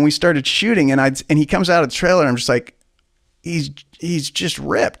set when we started shooting, and he comes out of the trailer, and I'm just like, he's just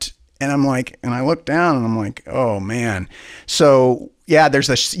ripped. And I'm like, and I look down and I'm like, oh man. So yeah,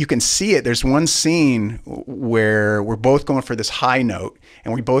 you can see it. There's one scene where we're both going for this high note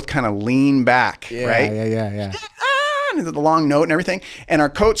and we both kind of lean back, right? Yeah. And the long note and everything. And our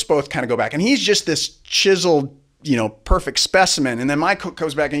coats both kind of go back, and he's just this chiseled, you know, perfect specimen. And then my coat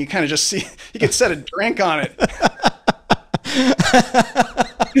goes back, and you kind of just see, you could set a drink on it.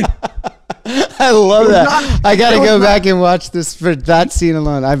 I love that. I got to go back and watch this for that scene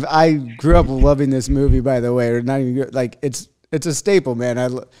alone. I grew up loving this movie, by the way. Or not even like it's a staple, man.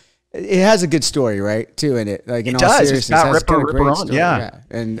 It has a good story, right? Too in it. Like in all seriousness, it's not has kind of ripper great on. story.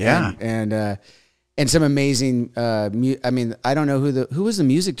 Yeah. And some amazing. I mean, I don't know who was the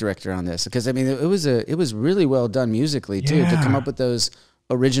music director on this, because I mean it was really well done musically too, to come up with those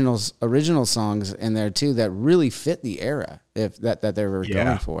original songs in there too that really fit the era that they were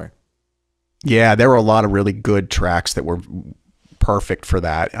going for. Yeah, there were a lot of really good tracks that were perfect for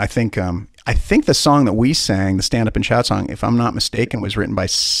that. I think the song that we sang, the Stand Up and Shout song, if I'm not mistaken, was written by, I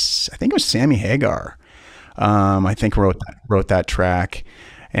think it was Sammy Hagar. I think wrote that track,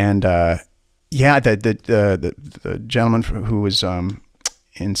 and the gentleman who was in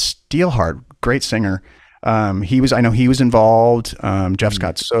Steelheart, great singer. I know he was involved. Jeff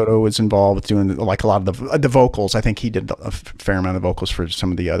Scott Soto was involved with doing like a lot of the vocals. I think he did a fair amount of vocals for some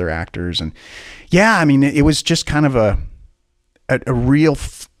of the other actors. And yeah, I mean, it was just kind of a real,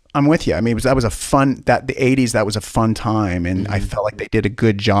 I'm with you. I mean, that was a fun, the 80s, that was a fun time. And I felt like they did a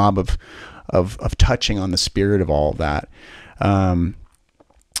good job of touching on the spirit of all of that. And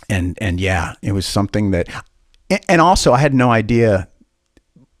yeah, it was something that, and also I had no idea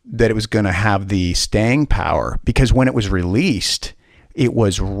that it was going to have the staying power, because when it was released, it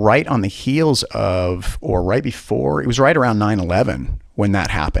was right on the heels of, or right before, it was right around 9/11 when that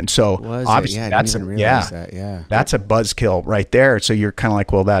happened. So obviously that's a buzzkill right there. So you're kind of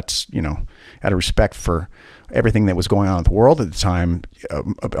like, well, that's, you know, out of respect for everything that was going on in the world at the time,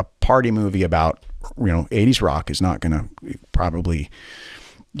 a party movie about, you know, 80s rock is not going to probably,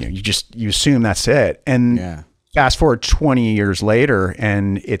 you know, you assume that's it. And fast forward 20 years later,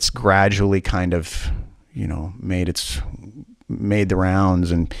 and it's gradually kind of, you know, made the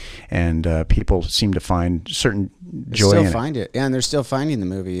rounds, and people seem to find certain joy in it. Find it. Yeah, and they're still finding the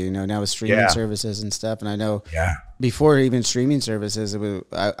movie, you know, now with streaming services and stuff. And I know before even streaming services,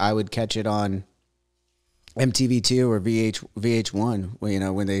 I would catch it on MTV2 or VH1, you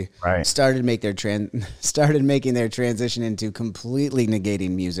know, when they started making their transition into completely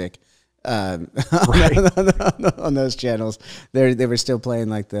negating music. On those channels, they were still playing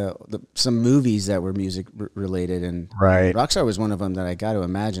like some movies that were music related, and Rockstar was one of them that I got to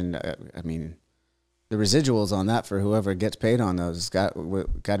imagine. I mean, the residuals on that for whoever gets paid on those got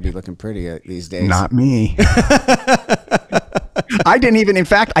to be looking pretty these days. Not me. I didn't even. In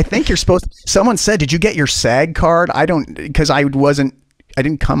fact, I think you're supposed. Someone said, "Did you get your SAG card?" I don't, because I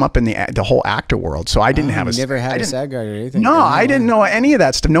didn't come up in the whole actor world, so I didn't have a. Never had a SAG card or anything. No, I didn't know any of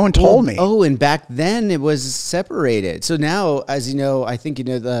that stuff. No one told me. Oh, and back then it was separated. So now, as you know, I think you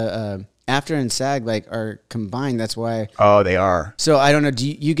know the AFTRA and SAG like are combined. That's why. Oh, they are. So I don't know. Do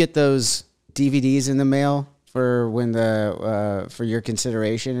you get those DVDs in the mail for when for your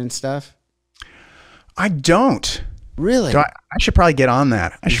consideration and stuff? I don't. Really? So I should probably get on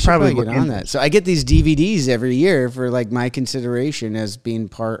that. I should probably get on that. So I get these DVDs every year for like my consideration as being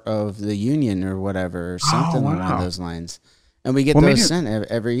part of the union or whatever, or something along those lines. And we get those sent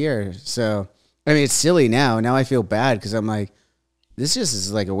every year. So, I mean, it's silly now. Now I feel bad because I'm like, this just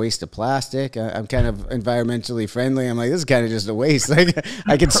is like a waste of plastic. I'm kind of environmentally friendly. I'm like, this is kind of just a waste. Like,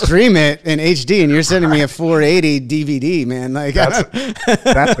 I could stream it in HD, and you're sending me a 480 DVD, man. Like, that's a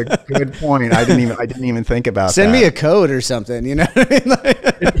good point. I didn't even think about that. Send me a code or something, you know what I mean?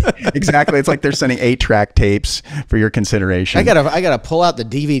 Like, exactly. It's like they're sending 8-track tapes for your I gotta pull out the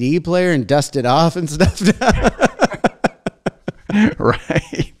DVD player and dust it off and stuff.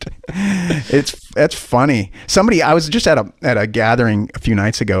 Right. That's funny. I was just at a gathering a few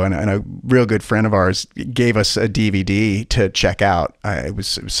nights ago, and a real good friend of ours gave us a DVD to check out. It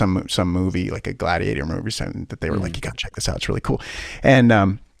was some movie, like a gladiator movie, something that they were like, you gotta check this out. It's really cool.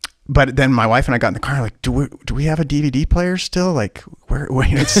 And but then my wife and I got in the car, like, do we have a DVD player still? Like, where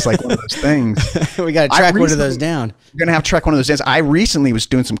it's like one of those things. We got to track one of those down. We're going to have to track one of those down. I recently was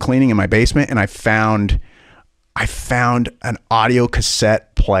doing some cleaning in my basement, and I found an audio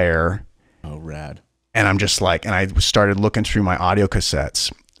cassette player. Oh, rad. And I'm just like, and I started looking through my audio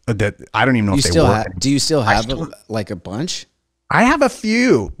cassettes that I don't even know if they work. Do you still have like a bunch? I have a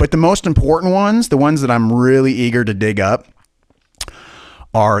few, but the most important ones, the ones that I'm really eager to dig up,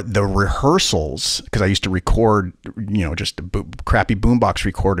 are the rehearsals, because I used to record, just crappy boombox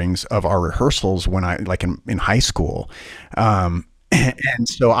recordings of our rehearsals when I in high school. And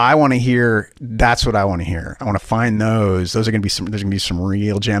so I want to hear, that's what I want to hear. I want to find those. There's going to be some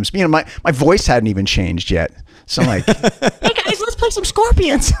real gems. My voice hadn't even changed yet. So I'm like, hey guys, let's play some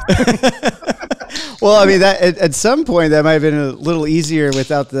Scorpions. Well, I mean, that at some point that might have been a little easier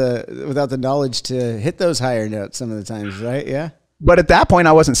without the knowledge to hit those higher notes some of the times, right? Yeah. But at that point,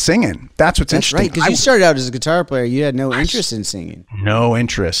 I wasn't singing. That's interesting. Right, because you started out as a guitar player. You had no interest in singing. No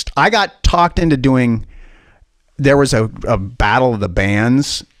interest. I got talked into doing, there was a battle of the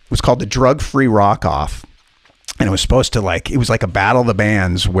bands. It was called the Drug Free Rock Off. And it was supposed to it was like a battle of the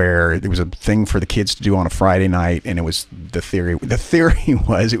bands where there was a thing for the kids to do on a Friday night. And it was the theory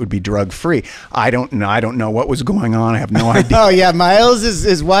was it would be drug free. I don't know what was going on. I have no idea. Oh yeah. Myles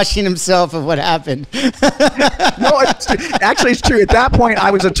is watching himself of what happened. No, actually it's true. At that point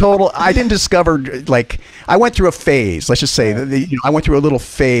I didn't discover, I went through a phase. Let's just say I went through a little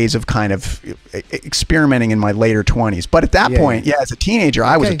phase of kind of experimenting in my later 20s. But at that point, as a teenager,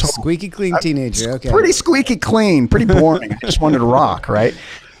 I was a total squeaky clean teenager. Okay. Pretty squeaky clean, pretty boring. I just wanted to rock, right?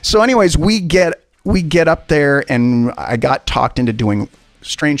 So anyways, we get up there, and I got talked into doing,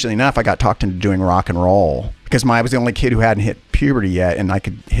 strangely enough, rock and roll, because I was the only kid who hadn't hit puberty yet, and I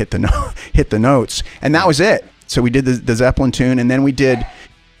could hit the notes, and that was it. So we did the Zeppelin tune, and then we did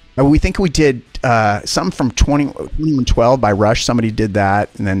something from 2112 by Rush. Somebody did that,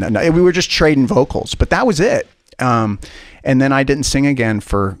 and then we were just trading vocals, but that was it. And then I didn't sing again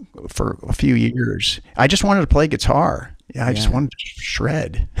for a few years. I just wanted to play guitar. I just wanted to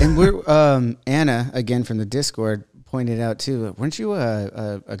shred. And we're Anna, again from the Discord, pointed out too. Weren't you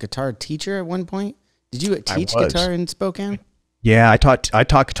a guitar teacher at one point? Did you teach guitar in Spokane? Yeah, I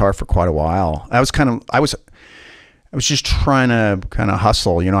taught guitar for quite a while. I was just trying to kind of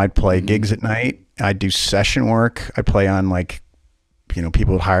hustle. I'd play gigs at night. I'd do session work. I'd play on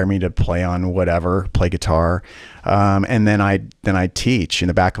people would hire me to play on whatever, play guitar. And then I'd teach in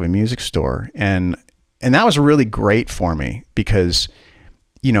the back of a music store. And that was really great for me because,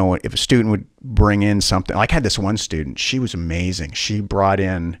 if a student would bring in something, like I had this one student, she was amazing. She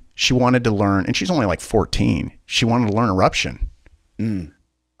wanted to learn, and she's only like 14. She wanted to learn Eruption. I'm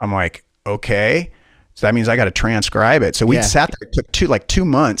like, okay. So that means I got to transcribe it. So we sat there, it took 2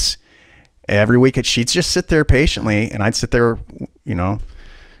 months. Every week she'd just sit there patiently, and I'd sit there,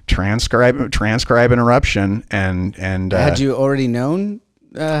 transcribe an Eruption, and had you already known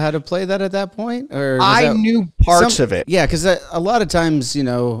how to play that at that point, or I knew parts of it? Yeah, because a lot of times, I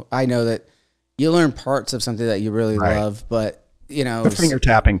know that you learn parts of something that you really love, but the finger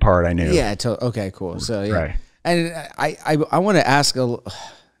tapping part I knew. Yeah. Okay. Cool. So yeah, right. And I want to ask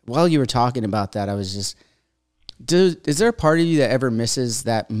while you were talking about that, I was just. Is there a part of you that ever misses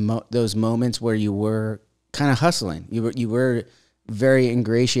those moments where you were kind of hustling? You were very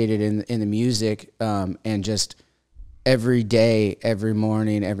ingratiated in the music, and just every day, every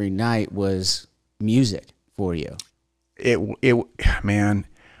morning, every night was music for you. Man,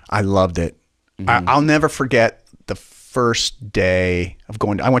 I loved it. I'll never forget the first day of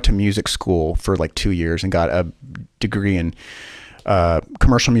I went to music school for 2 years and got a degree in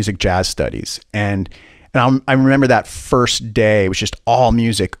commercial music jazz studies, and I remember that first day, it was just all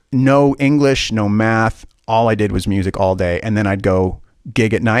music, no English, no math. All I did was music all day. And then I'd go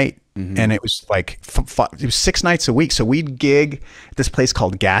gig at night. And it was it was 6 nights a week. So we'd gig at this place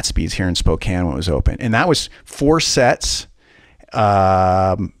called Gatsby's here in Spokane when it was open. And that was 4 sets,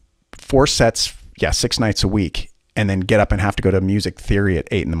 6 nights a week. and then get up and have to go to music theory at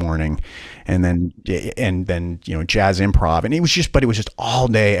 8 in the morning, and then jazz improv. And it was just all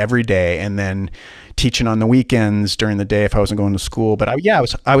day, every day. And then teaching on the weekends during the day if I wasn't going to school. But I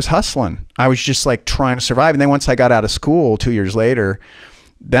was hustling. I was just like trying to survive. And then once I got out of school 2 years later,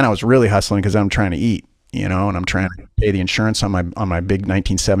 then I was really hustling because I'm trying to eat, and I'm trying to pay the insurance on my big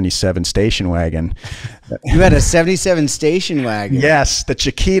 1977 station wagon. You had a 77 station wagon? Yes, the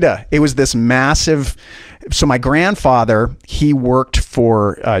Chiquita. It was this massive. So my grandfather, he worked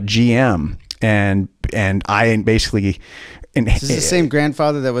for GM, and I basically. Is this the same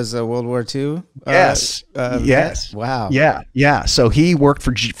grandfather that was World War II? Yes. Yes. Wow. Yeah. So he worked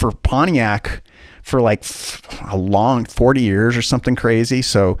for Pontiac for like a long 40 years or something crazy.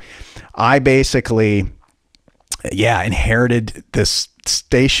 So I basically, inherited this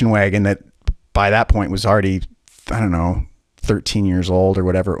station wagon that by that point was already, I don't know, 13 years old or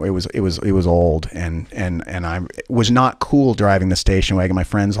whatever. It was old, and I was not cool driving the station wagon. My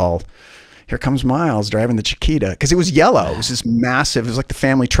friends all, here comes Myles driving the Chiquita, because it was yellow. It was this massive. It was like the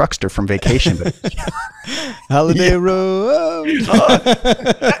family truckster from Vacation. Holiday Road.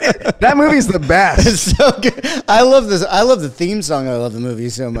 That movie's the best. It's so good. I love this. I love the theme song. I love the movie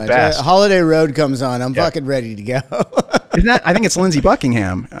so much. Holiday Road comes on. I'm fucking ready to go. Isn't that? I think it's Lindsey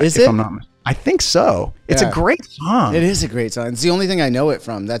Buckingham. Is it? I'm not. I think so. It's a great song. It is a great song. It's the only thing I know it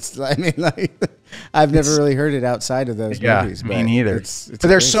from. I've never really heard it outside of those movies. Me neither. But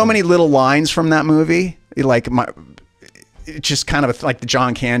there's so many little lines from that movie. It's just kind of like the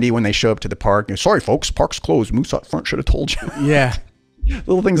John Candy when they show up to the park. Sorry, folks, park's closed. Moose out front should have told you. Yeah.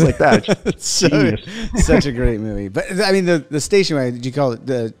 Little things like that. Such a great movie. But I mean, the station wagon, did you call it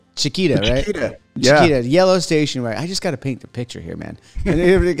the Chiquita, right? Chiquita. Chiquita, yellow station wagon. I just got to paint the picture here, man. And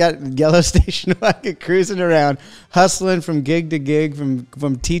they got yellow station wagon cruising around, hustling from gig to gig,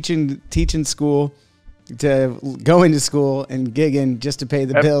 from teaching school to going to school and gigging just to pay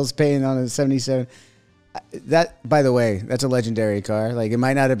the bills, paying on a 77. That, by the way, that's a legendary car. Like, it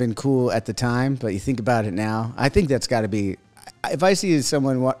might not have been cool at the time, but you think about it now. I think that's got to be. If I see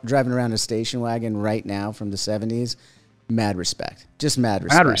someone driving around a station wagon right now from the 70s, mad respect. Just mad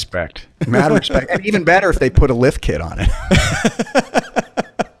respect. Mad respect. And even better if they put a lift kit on it.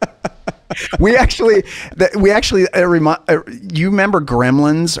 You remember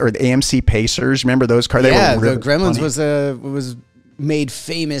Gremlins or the AMC Pacers? Remember those cars? Yeah, the Gremlins was made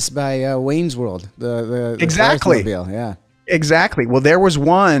famous by Wayne's World. The exactly. Yeah. Exactly. Well, there was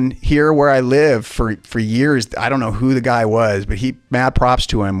one here where I live for years. I don't know who the guy was, but mad props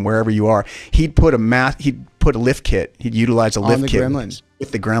to him wherever you are. He'd put a lift kit. He'd utilize a lift kit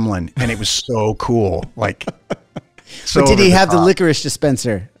with the Gremlin, and it was so cool. Like, so but did he have the licorice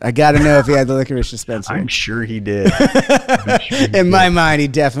dispenser? I got to know if he had the licorice dispenser. I'm sure he did. In my mind, he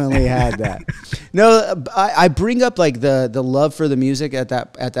definitely had that. No, I bring up like the love for the music at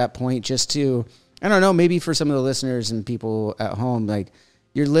that point just to. I don't know, maybe for some of the listeners and people at home, like,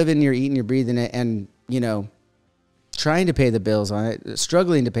 you're living, you're eating, you're breathing it, and, trying to pay the bills on it,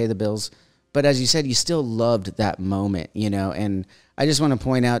 struggling to pay the bills. But as you said, you still loved that moment, and I just want to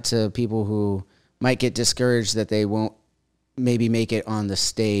point out to people who might get discouraged that they won't maybe make it on the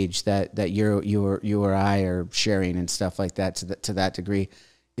stage that you or I are sharing and stuff like that to that degree.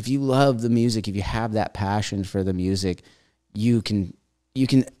 If you love the music, if you have that passion for the music, you can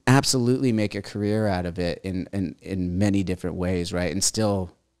absolutely make a career out of it in many different ways, right? And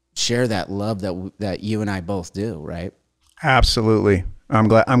still share that love that you and I both do, right? Absolutely. I'm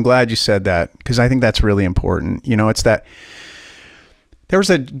glad you said that, because I think that's really important. It's that there was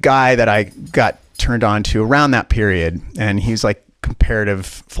a guy that I got turned on to around that period, and he's like comparative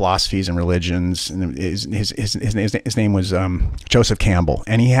philosophies and religions, and his name was Joseph Campbell,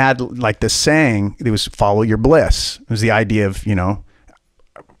 and he had like this saying. It was "follow your bliss." It was the idea of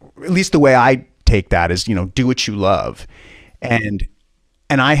at least the way I take that is, do what you love. And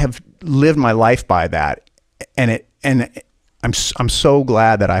I have lived my life by that. And I'm so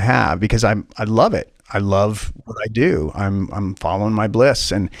glad that I have, because I love it. I love what I do. I'm following my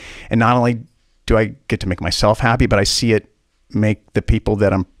bliss. And not only do I get to make myself happy, but I see it make the people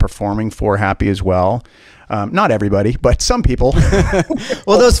that I'm performing for happy as well. Not everybody, but some people.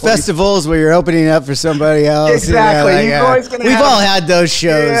 Well, those festivals where you're opening up for somebody else. Exactly. We've all had those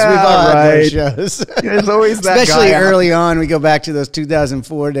shows. Yeah, we've all had those shows. There's always that Especially guy early on. We go back to those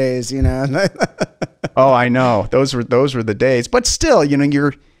 2004 days, Oh, I know. Those were the days. But still,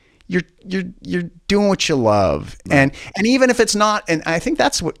 you're doing what you love. Right. And even if it's not, and I think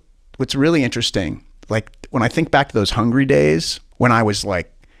that's what's really interesting. Like, when I think back to those hungry days when I was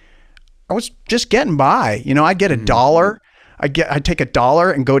just getting by, I'd get $1 I'd take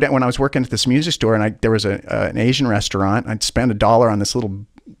 $1 and go down when I was working at this music store, and there was an Asian restaurant. I'd spend $1 on this little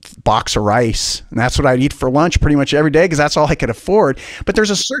box of rice, and that's what I'd eat for lunch pretty much every day because that's all I could afford. But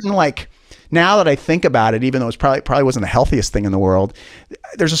there's a certain, like, now that I think about it, even though it's probably wasn't the healthiest thing in the world,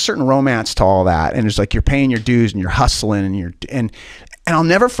 there's a certain romance to all that. And it's like you're paying your dues and you're hustling and I'll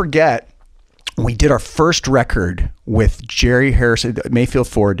never forget, we did our first record with Jerry Harrison, Mayfield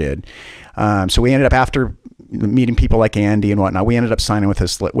 4 did. So we ended up, after meeting people like Andy and whatnot, we ended up signing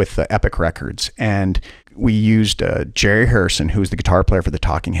with Epic Records, and we used Jerry Harrison, who was the guitar player for the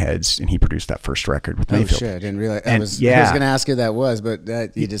Talking Heads, and he produced that first record with Mayfield. Oh shit, I didn't realize. I was going to ask who that was, but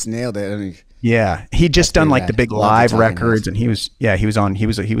you just nailed it. I mean, yeah, he'd just done like the big live records, and he was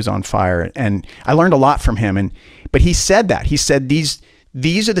on fire, and I learned a lot from him. But he said these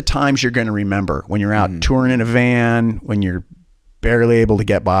are the times you're going to remember when you're out touring in a van, when you're barely able to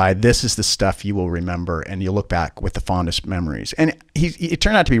get by. This is the stuff you will remember, and you'll look back with the fondest memories. And it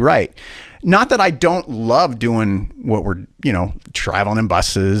turned out to be right. Not that I don't love doing what we're, traveling in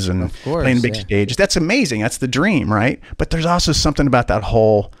buses and playing big stages. That's amazing. That's the dream, right? But there's also something about that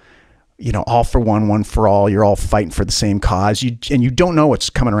whole, all for one, one for all. You're all fighting for the same cause. And you don't know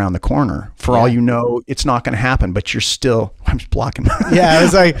what's coming around the corner. For all you know, it's not going to happen, but you're still, I'm just blocking. Yeah, I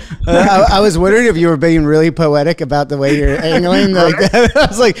was like, I was wondering if you were being really poetic about the way you're angling. Like that. I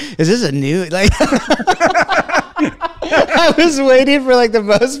was like, is this a new, like, I was waiting for like the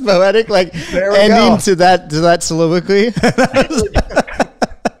most poetic, like, ending to that soliloquy.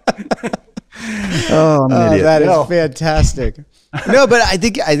 Oh, I'm an idiot. That is fantastic. No, but I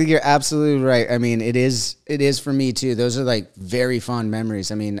think you're absolutely right. I mean, it is for me too. Those are like very fond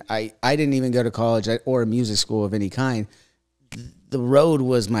memories. I mean, I didn't even go to college or a music school of any kind. The road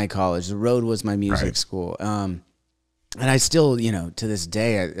was my college. The road was my music school. And I still, to this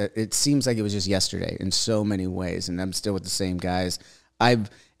day, it seems like it was just yesterday in so many ways. And I'm still with the same guys. And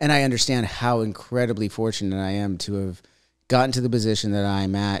I understand how incredibly fortunate I am to have gotten to the position that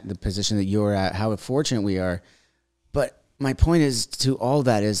I'm at, the position that you're at, how fortunate we are. But my point is to all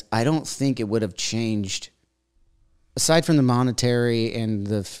that is I don't think it would have changed, aside from the monetary and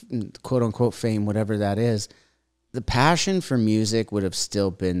the quote unquote fame, whatever that is. The passion for music would have still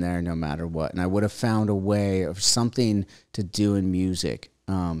been there no matter what. And I would have found a way of something to do in music.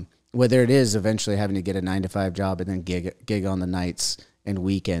 Whether it is eventually having to get a 9-to-5 job and then gig on the nights and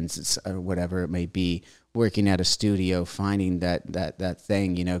weekends or whatever it may be, working at a studio, finding that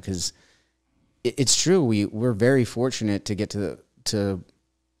thing, because it's true. We're very fortunate to get to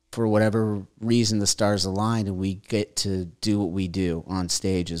for whatever reason, the stars aligned and we get to do what we do on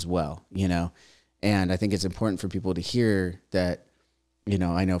stage as well, And I think it's important for people to hear that,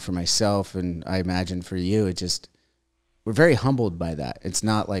 I know for myself and I imagine for you, we're very humbled by that. It's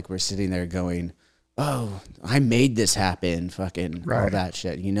not like we're sitting there going, oh, I made this happen, fucking all that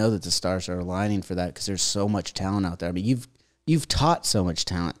shit. You know that the stars are aligning for that because there's so much talent out there. I mean, you've taught so much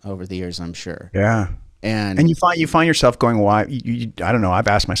talent over the years, I'm sure. Yeah. And you find yourself going, why? I don't know. I've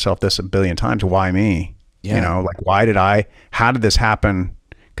asked myself this a billion times. Why me? Yeah. Like, how did this happen?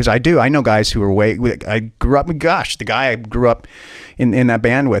 Because I know guys who are I grew up, the guy I grew up in that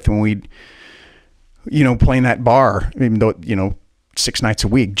band with when we, playing that bar, even though, 6 nights a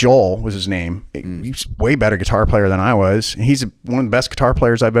week, Joel was his name. He's a way better guitar player than I was. He's one of the best guitar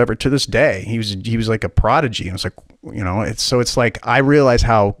players I've ever, to this day. He was like a prodigy. And it's like, it's like, I realize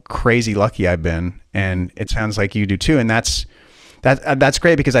how crazy lucky I've been. And it sounds like you do too. And that's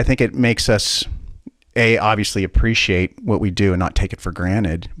great because I think it makes us, obviously appreciate what we do and not take it for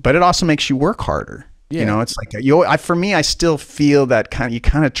granted, but it also makes you work harder. Yeah. It's like for me, I still feel that you're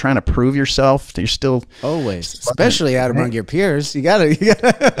kind of trying to prove yourself. You're still always, especially out among your peers. You gotta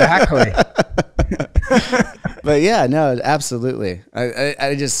exactly. But yeah, no, absolutely.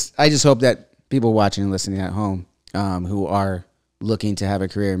 I just hope that people watching and listening at home, who are looking to have a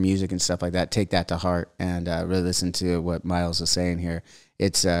career in music and stuff like that, take that to heart and really listen to what Myles is saying here.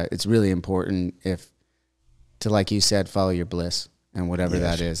 It's really important to, like you said, follow your bliss and whatever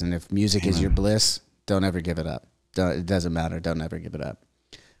that is. And if music is your bliss, don't ever give it up. It doesn't matter. Don't ever give it up.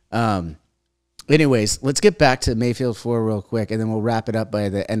 Anyways, let's get back to Mayfield 4 real quick, and then we'll wrap it up by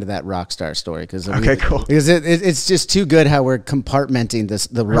the end of that Rockstar story. Cool. Because it's just too good how we're compartmenting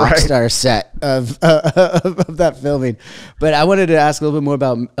the Rockstar set of that filming. But I wanted to ask a little bit more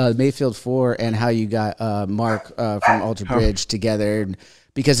about Mayfield 4 and how you got Mark from Alter Bridge together,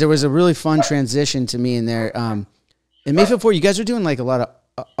 because there was a really fun transition to me in there. In Mayfield 4, you guys are doing like a lot of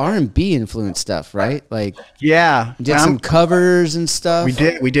R&B influenced stuff, right? Like, yeah, did some covers and stuff.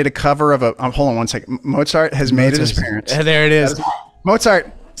 We did a cover of hold on one second. Mozart has made his appearance. There it is.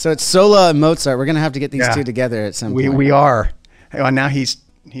 Mozart, So it's Sola and Mozart. We're gonna have to get these two together at some point. We are. Oh, now he's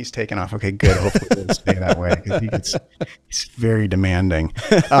taken off. Okay, good. Hopefully it'll stay that way because he's very demanding.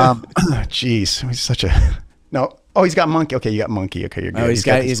 Jeez, he's such a no. Oh, he's got Monkey. Okay, you got Monkey. Okay, you're good. Oh, he's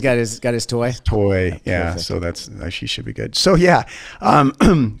got his toy. Toy, yeah. Perfect. So that's she should be good. So yeah,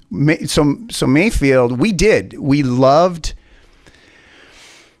 so Mayfield, we loved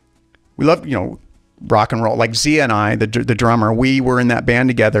rock and roll. Like Zia and I, the drummer, we were in that band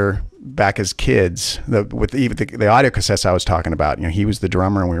together back as kids. With the audio cassettes I was talking about, he was the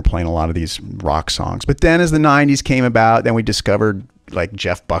drummer, and we were playing a lot of these rock songs. But then as the '90s came about, then we discovered like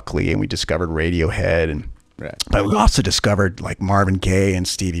Jeff Buckley, and we discovered Radiohead, and but we also discovered like Marvin Gaye and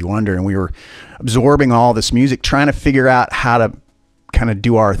Stevie Wonder, and we were absorbing all this music, trying to figure out how to kind of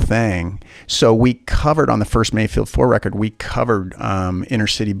do our thing. So we covered on the first Mayfield 4 record, we covered Inner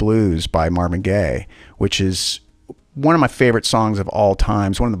City Blues by Marvin Gaye, which is one of my favorite songs of all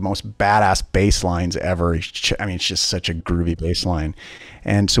time. It's one of the most badass bass lines ever. I mean, it's just such a groovy bass line.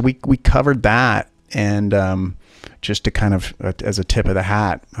 And so we covered that, and just to kind of as a tip of the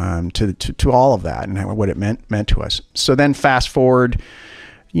hat to all of that and what it meant to us. So then fast forward,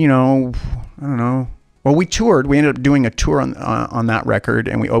 I don't know. Well, we toured. We ended up doing a tour on that record,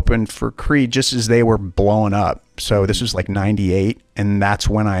 and we opened for Creed just as they were blowing up. So this was like '98, and that's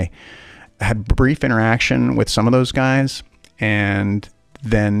when I had brief interaction with some of those guys, and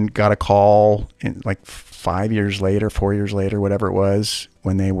then got a call like 4 years later, whatever it was,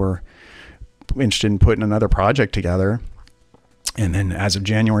 when they were interested in putting another project together. And then as of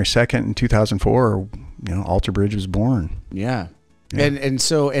January 2nd in 2004, Alter Bridge was born. Yeah.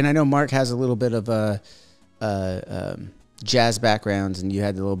 And I know Mark has a little bit of jazz backgrounds, and you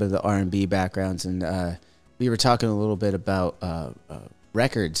had a little bit of the R&B backgrounds, and we were talking a little bit about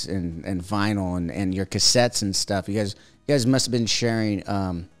records and vinyl and your cassettes and stuff. You guys must have been sharing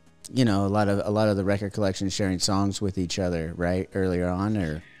a lot of the record collection, sharing songs with each other, right, earlier on,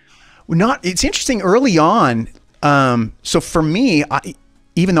 or it's interesting early on. So for me,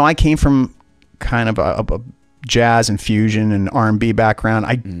 even though I came from kind of a jazz and fusion and R&B background,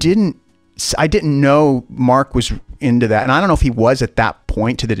 I didn't know Mark was into that. And I don't know if he was at that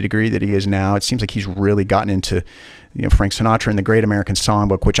point to the degree that he is now. It seems like he's really gotten into, Frank Sinatra and the Great American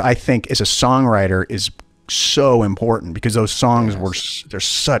Songbook, which I think as a songwriter is so important, because those songs they're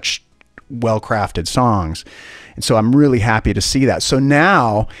such well-crafted songs. And so I'm really happy to see that. So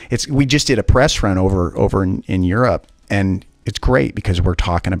now we just did a press run over in Europe, and it's great because we're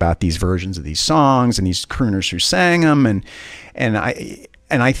talking about these versions of these songs and these crooners who sang them, and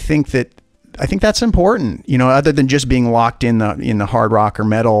I think that's important, other than just being locked in the hard rock or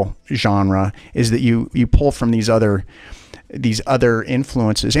metal genre, is that you pull from these other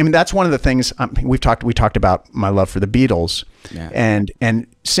influences. I mean, that's one of the things we talked about my love for the Beatles, and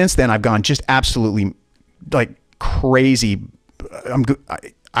since then I've gone just absolutely like crazy.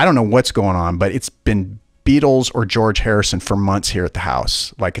 I don't know what's going on, but it's been Beatles or George Harrison for months here at the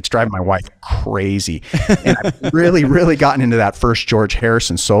house. Like, it's driving my wife crazy. And I've really gotten into that first George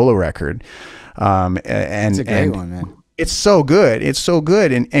Harrison solo record. And it's a great one, man. It's so good. It's so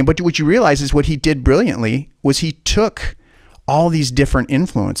good. And but what you realize is what he did brilliantly was he took all these different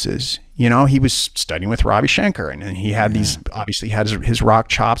influences. He was studying with Ravi Shankar, and he had these, obviously had his rock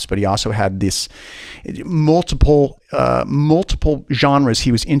chops, but he also had this multiple genres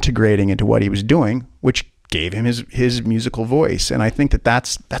he was integrating into what he was doing, which gave him his musical voice. And I think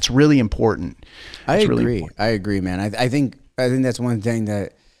that's really important. I agree, man. I think that's one thing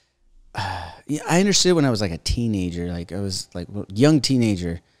that I understood when I was like a teenager. Like, I was like a young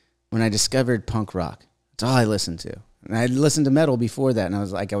teenager when I discovered punk rock. That's all I listened to. And I listened to metal before that, and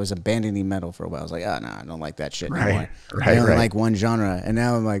I was abandoning metal for a while. I was like, oh, no, I don't like that shit anymore. I only like one genre. And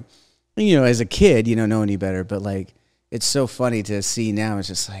now I'm like, as a kid, you don't know any better, but like, it's so funny to see now. It's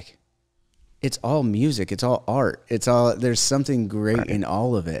just like, it's all music. It's all art. There's something great in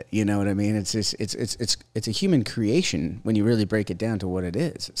all of it. You know what I mean? It's just, it's a human creation when you really break it down to what it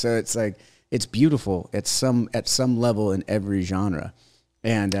is. So it's like, it's beautiful at some level in every genre.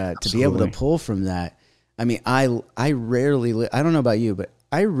 And to be able to pull from that, I mean, I rarely, I don't know about you, but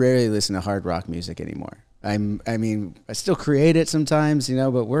I rarely listen to hard rock music anymore. I mean, I still create it sometimes,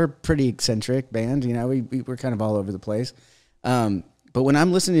 but we're a pretty eccentric band, we're kind of all over the place. But when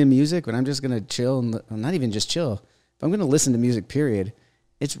I'm listening to music, when I'm just going to chill, and not even just chill, if I'm going to listen to music, period,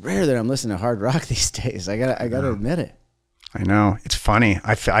 it's rare that I'm listening to hard rock these days. I gotta admit it. I know. It's funny.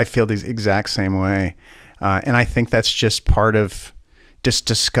 I feel the exact same way. And I think that's just part of just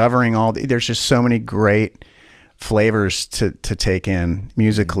discovering there's just so many great flavors to take in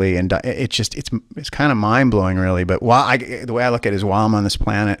musically, and it's kind of mind blowing, really. But the way I look at it is, while I'm on this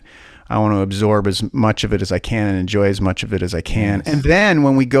planet, I want to absorb as much of it as I can and enjoy as much of it as I can. And then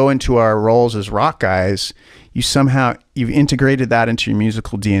when we go into our roles as rock guys, you've integrated that into your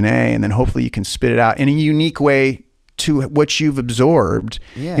musical DNA, and then hopefully you can spit it out in a unique way to what you've absorbed.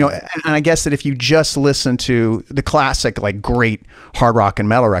 Yeah. You know, and I guess that if you just listen to the classic, like, great hard rock and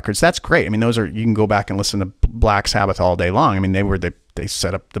metal records, that's great. I mean, you can go back and listen to Black Sabbath all day long. I mean, they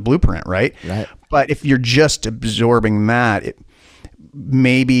set up the blueprint, right? Right. But if you're just absorbing that,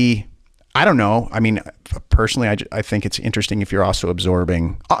 maybe, I don't know. I mean, personally, I think it's interesting if you're also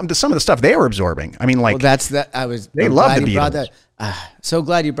absorbing some of the stuff they were absorbing. I mean, like, well, they love the Beatles. So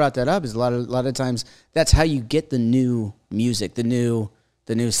glad you brought that up. Is a lot of times that's how you get the new music, the new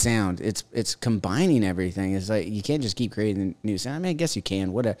sound. It's combining everything. It's like you can't just keep creating new sound. I mean, I guess you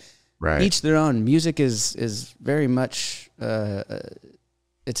can. Right. Each their own. Music is very much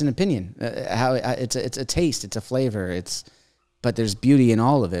it's an opinion. It's a taste. It's a flavor. But there's beauty in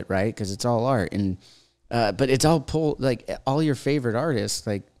all of it, right? Because it's all art, and but it's all like all your favorite artists,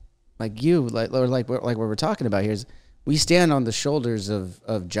 like you, like what we're talking about here is we stand on the shoulders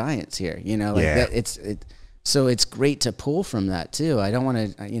of giants here, you know. Like that, so it's great to pull from that too. I don't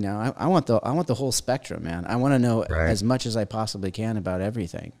want to, you know, I want the whole spectrum, man. I want to know as much as I possibly can about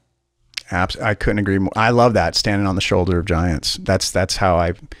everything. I couldn't agree more. I love that, standing on the shoulder of giants. That's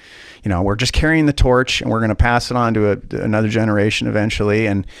how we're just carrying the torch, and we're going to pass it on to another generation eventually,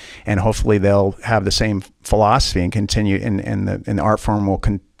 and hopefully they'll have the same philosophy and continue, and the art form will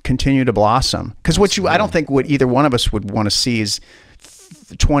continue to blossom. Because I don't think what either one of us would want to see is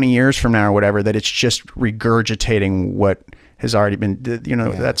 20 years from now or whatever, that it's just regurgitating what has already been, you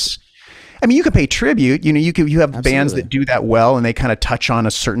know. That's, I mean, you could pay tribute. You know, you have bands that do that well, and they kind of touch on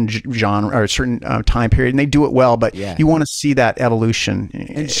a certain genre or a certain time period, and they do it well. But you want to see that evolution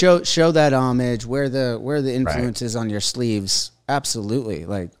and show that homage, where the influence is on your sleeves. Absolutely,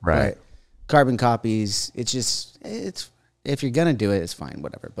 like carbon copies. It's if you're gonna do it, it's fine,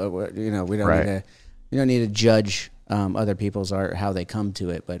 whatever. But you know, we don't need to judge other people's art, how they come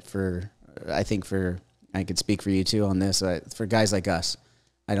to it. But I could speak for you too on this. For guys like us,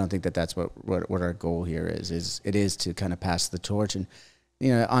 I don't think that's what our goal here is. It is to kind of pass the torch, and you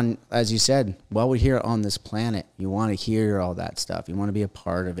know, as you said, while we're here on this planet, you want to hear all that stuff. You want to be a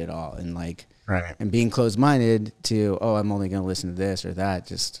part of it all, and and being closed-minded to, I'm only going to listen to this or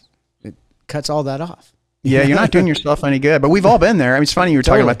that, it cuts all that off. Yeah, you're not doing yourself any good. But we've all been there. I mean, it's funny, you were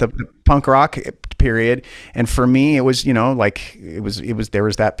talking about the punk rock period, and for me, it was, you know, like there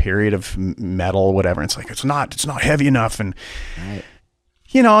was that period of metal, whatever. And it's like it's not heavy enough, and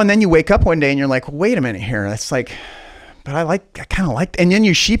you know, and then you wake up one day and you're like, wait a minute here. That's like, but I kind of like, and then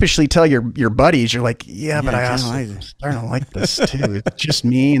you sheepishly tell your buddies, you're like, but I also starting to like this too. It's just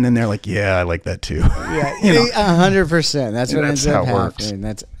me. And then they're like, yeah, I like that too. Yeah, 100%. That's what ends up happening.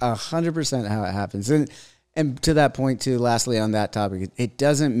 That's 100% how it happens. And to that point too, lastly on that topic, it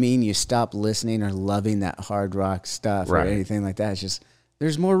doesn't mean you stop listening or loving that hard rock stuff or anything like that. It's just,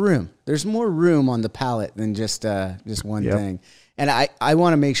 there's more room. There's more room on the palette than just one thing. And I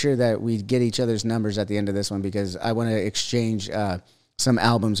want to make sure that we get each other's numbers at the end of this one, because I want to exchange some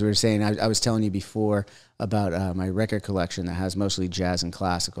albums. We were saying, I was telling you before about my record collection that has mostly jazz and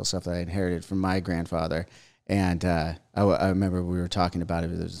classical stuff that I inherited from my grandfather. And I remember we were talking about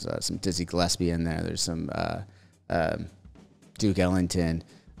it. There's some Dizzy Gillespie in there. There's some Duke Ellington,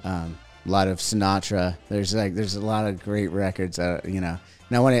 a lot of Sinatra. There's a lot of great records, you know.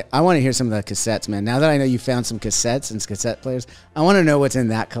 And I want to hear some of the cassettes, man. Now that I know you found some cassettes and cassette players, I want to know what's in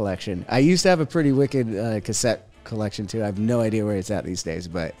that collection. I used to have a pretty wicked cassette collection too. I have no idea where it's at these days,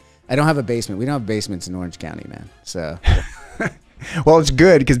 but I don't have a basement. We don't have basements in Orange County, man. So, well, it's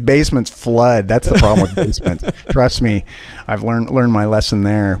good because basements flood. That's the problem with basements. Trust me, I've learned my lesson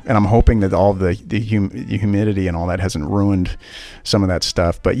there, and I'm hoping that all the humidity and all that hasn't ruined some of that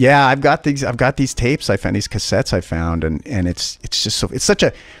stuff. But yeah, I've got these tapes I found, these cassettes I found, and it's just so, it's such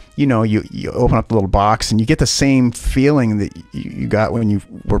a, you know, you open up the little box and you get the same feeling that you got when you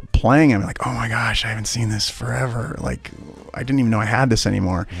were playing. I'm like, oh my gosh, I haven't seen this forever. Like, I didn't even know I had this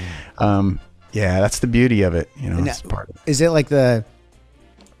anymore. Yeah, that's the beauty of it. You know, that's part of it. Is it like now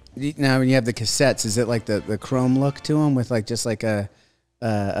when you have the cassettes, is it like the chrome look to them with like just like a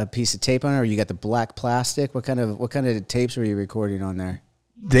piece of tape on it, or you got the black plastic? What kind of tapes were you recording on there?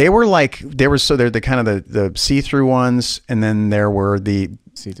 They're the kind of the see-through ones, and then there were the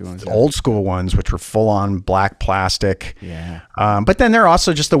see-through ones, old school ones, which were full on black plastic. Yeah. But then there are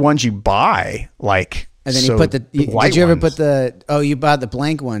also just the ones you buy, like And then So you put the. the white Did you ever ones. put the? Oh, you bought the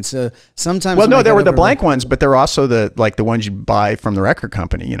blank ones. So sometimes. Well, when no, I there got were the over- blank ones, but there were also the ones you buy from the record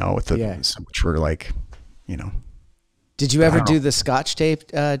company, with the Yeah. which were like, Did you ever don't do know. the Scotch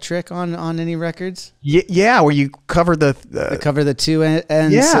tape trick on any records? yeah, where you cover the Cover the two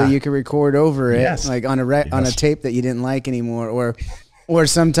ends so Yeah. you can record over it, Yes. like on a tape that you didn't like anymore, or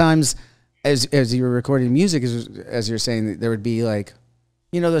sometimes as you were recording music, as you're saying, there would be like,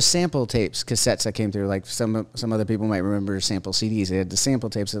 those sample tapes, cassettes that came through. Like some other people might remember sample CDs. They had the sample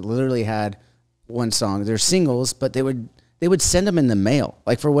tapes that literally had one song. They're singles, but they would send them in the mail.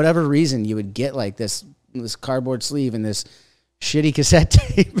 Like for whatever reason, you would get like this cardboard sleeve and this shitty cassette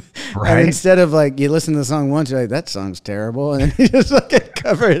tape. Right. And instead of like, you listen to the song once, you're like, that song's terrible. And then you just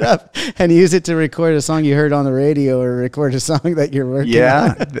cover it up and use it to record a song you heard on the radio or record a song that you're working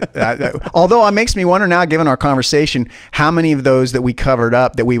on. Although it makes me wonder now, given our conversation, how many of those that we covered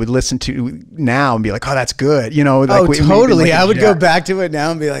up that we would listen to now and be like, oh, that's good. Totally. I would go back to it now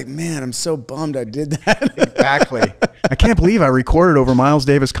and be like, man, I'm so bummed I did that. Exactly. I can't believe I recorded over Miles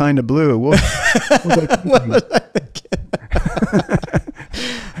Davis Kind of Blue. What was I thinking?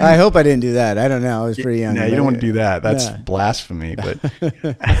 I hope I didn't do that. I don't know. I was pretty young. Yeah, you don't want to do that. That's blasphemy. But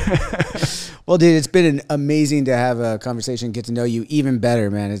well, dude, it's been amazing to have a conversation, get to know you even better,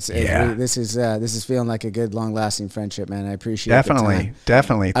 man. This is feeling like a good, long-lasting friendship, man. I appreciate it.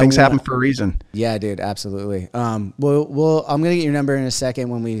 Definitely. Things happen for a reason. Yeah, dude, absolutely. I'm gonna get your number in a second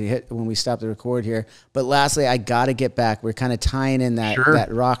when we stop the record here. But lastly, I gotta get back. We're kind of tying in that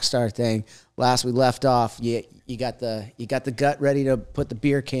rock star thing. Last we left off, you got the gut ready to put the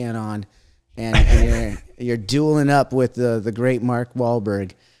beer can on, and you're dueling up with the great Mark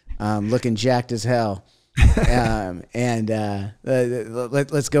Wahlberg, looking jacked as hell. Let's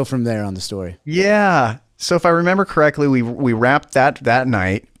go from there on the story. Yeah. So if I remember correctly, we wrapped that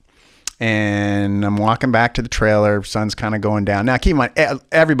night, and I'm walking back to the trailer. Sun's kind of going down. Now, keep in mind,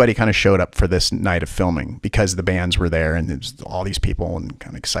 everybody kind of showed up for this night of filming because the bands were there and there's all these people and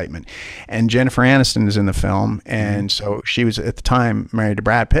kind of excitement. And Jennifer Aniston is in the film, and so she was at the time married to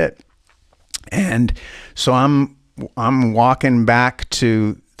Brad Pitt. And so I'm walking back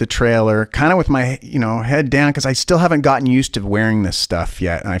to the trailer, kind of with my head down because I still haven't gotten used to wearing this stuff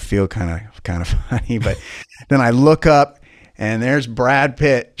yet, and I feel kind of funny. But then I look up, and there's Brad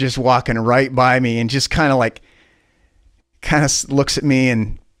Pitt just walking right by me, and just kind of looks at me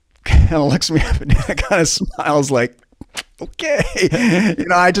and kind of looks me up and down, kind of smiles like, okay,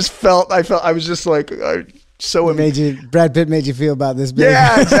 I was just like. Brad Pitt made you feel about this big.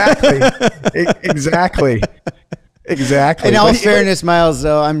 Yeah, exactly. Exactly. In all fairness, Myles,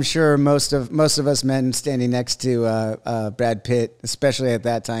 though, I'm sure most of us men standing next to Brad Pitt, especially at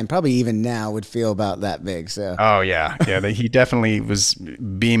that time, probably even now, would feel about that big. So. Oh yeah. He definitely was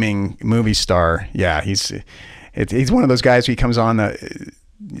beaming movie star. Yeah, he's one of those guys who comes on the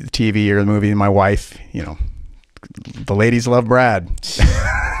TV or the movie, and my wife, the ladies love Brad.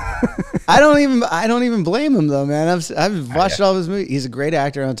 I don't even blame him though, man. I've watched all of his movies. He's a great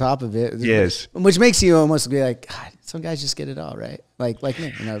actor on top of it. He is. Which makes you almost be like, God, some guys just get it all right, like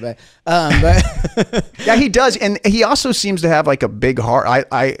me, But yeah, he does, and he also seems to have like a big heart.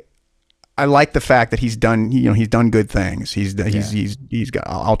 I like the fact that he's done good things. He's got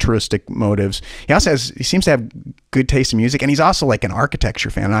altruistic motives. He seems to have good taste in music, and he's also like an architecture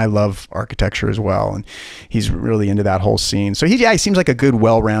fan. And I love architecture as well, and he's really into that whole scene. So he seems like a good,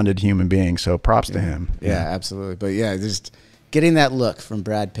 well-rounded human being. So props to him. Yeah, absolutely. But yeah, just getting that look from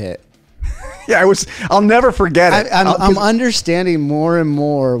Brad Pitt. Yeah, I'll never forget it. I'm understanding more and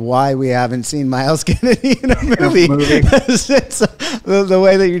more why we haven't seen Myles Kennedy in a movie. Since the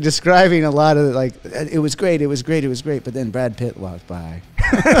way that you're describing a lot of it was great, but then Brad Pitt walked by.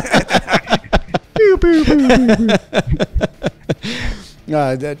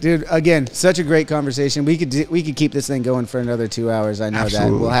 Dude, again, such a great conversation. We could keep this thing going for another 2 hours. I know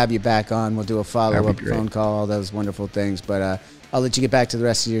Absolutely. that. We'll have you back on. We'll do a follow-up phone call, all those wonderful things. But I'll let you get back to the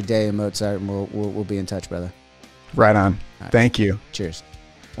rest of your day, Mozart, and we'll be in touch, brother. Right on. Right. Thank you. Cheers.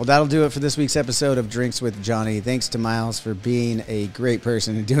 Well, that'll do it for this week's episode of Drinks with Johnny. Thanks to Myles for being a great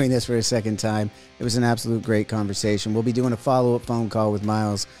person and doing this for a second time. It was an absolute great conversation. We'll be doing a follow-up phone call with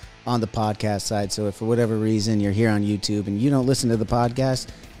Myles on the podcast side. So if for whatever reason you're here on YouTube and you don't listen to the podcast,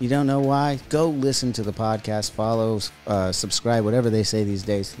 you don't know why, go listen to the podcast, follow, subscribe, whatever they say these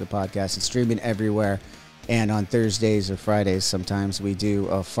days to the podcast. It's streaming everywhere. And on Thursdays or Fridays, sometimes we do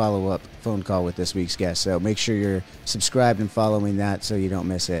a follow-up phone call with this week's guest. So make sure you're subscribed and following that so you don't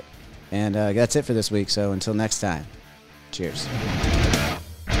miss it. And that's it for this week. So until next time, cheers.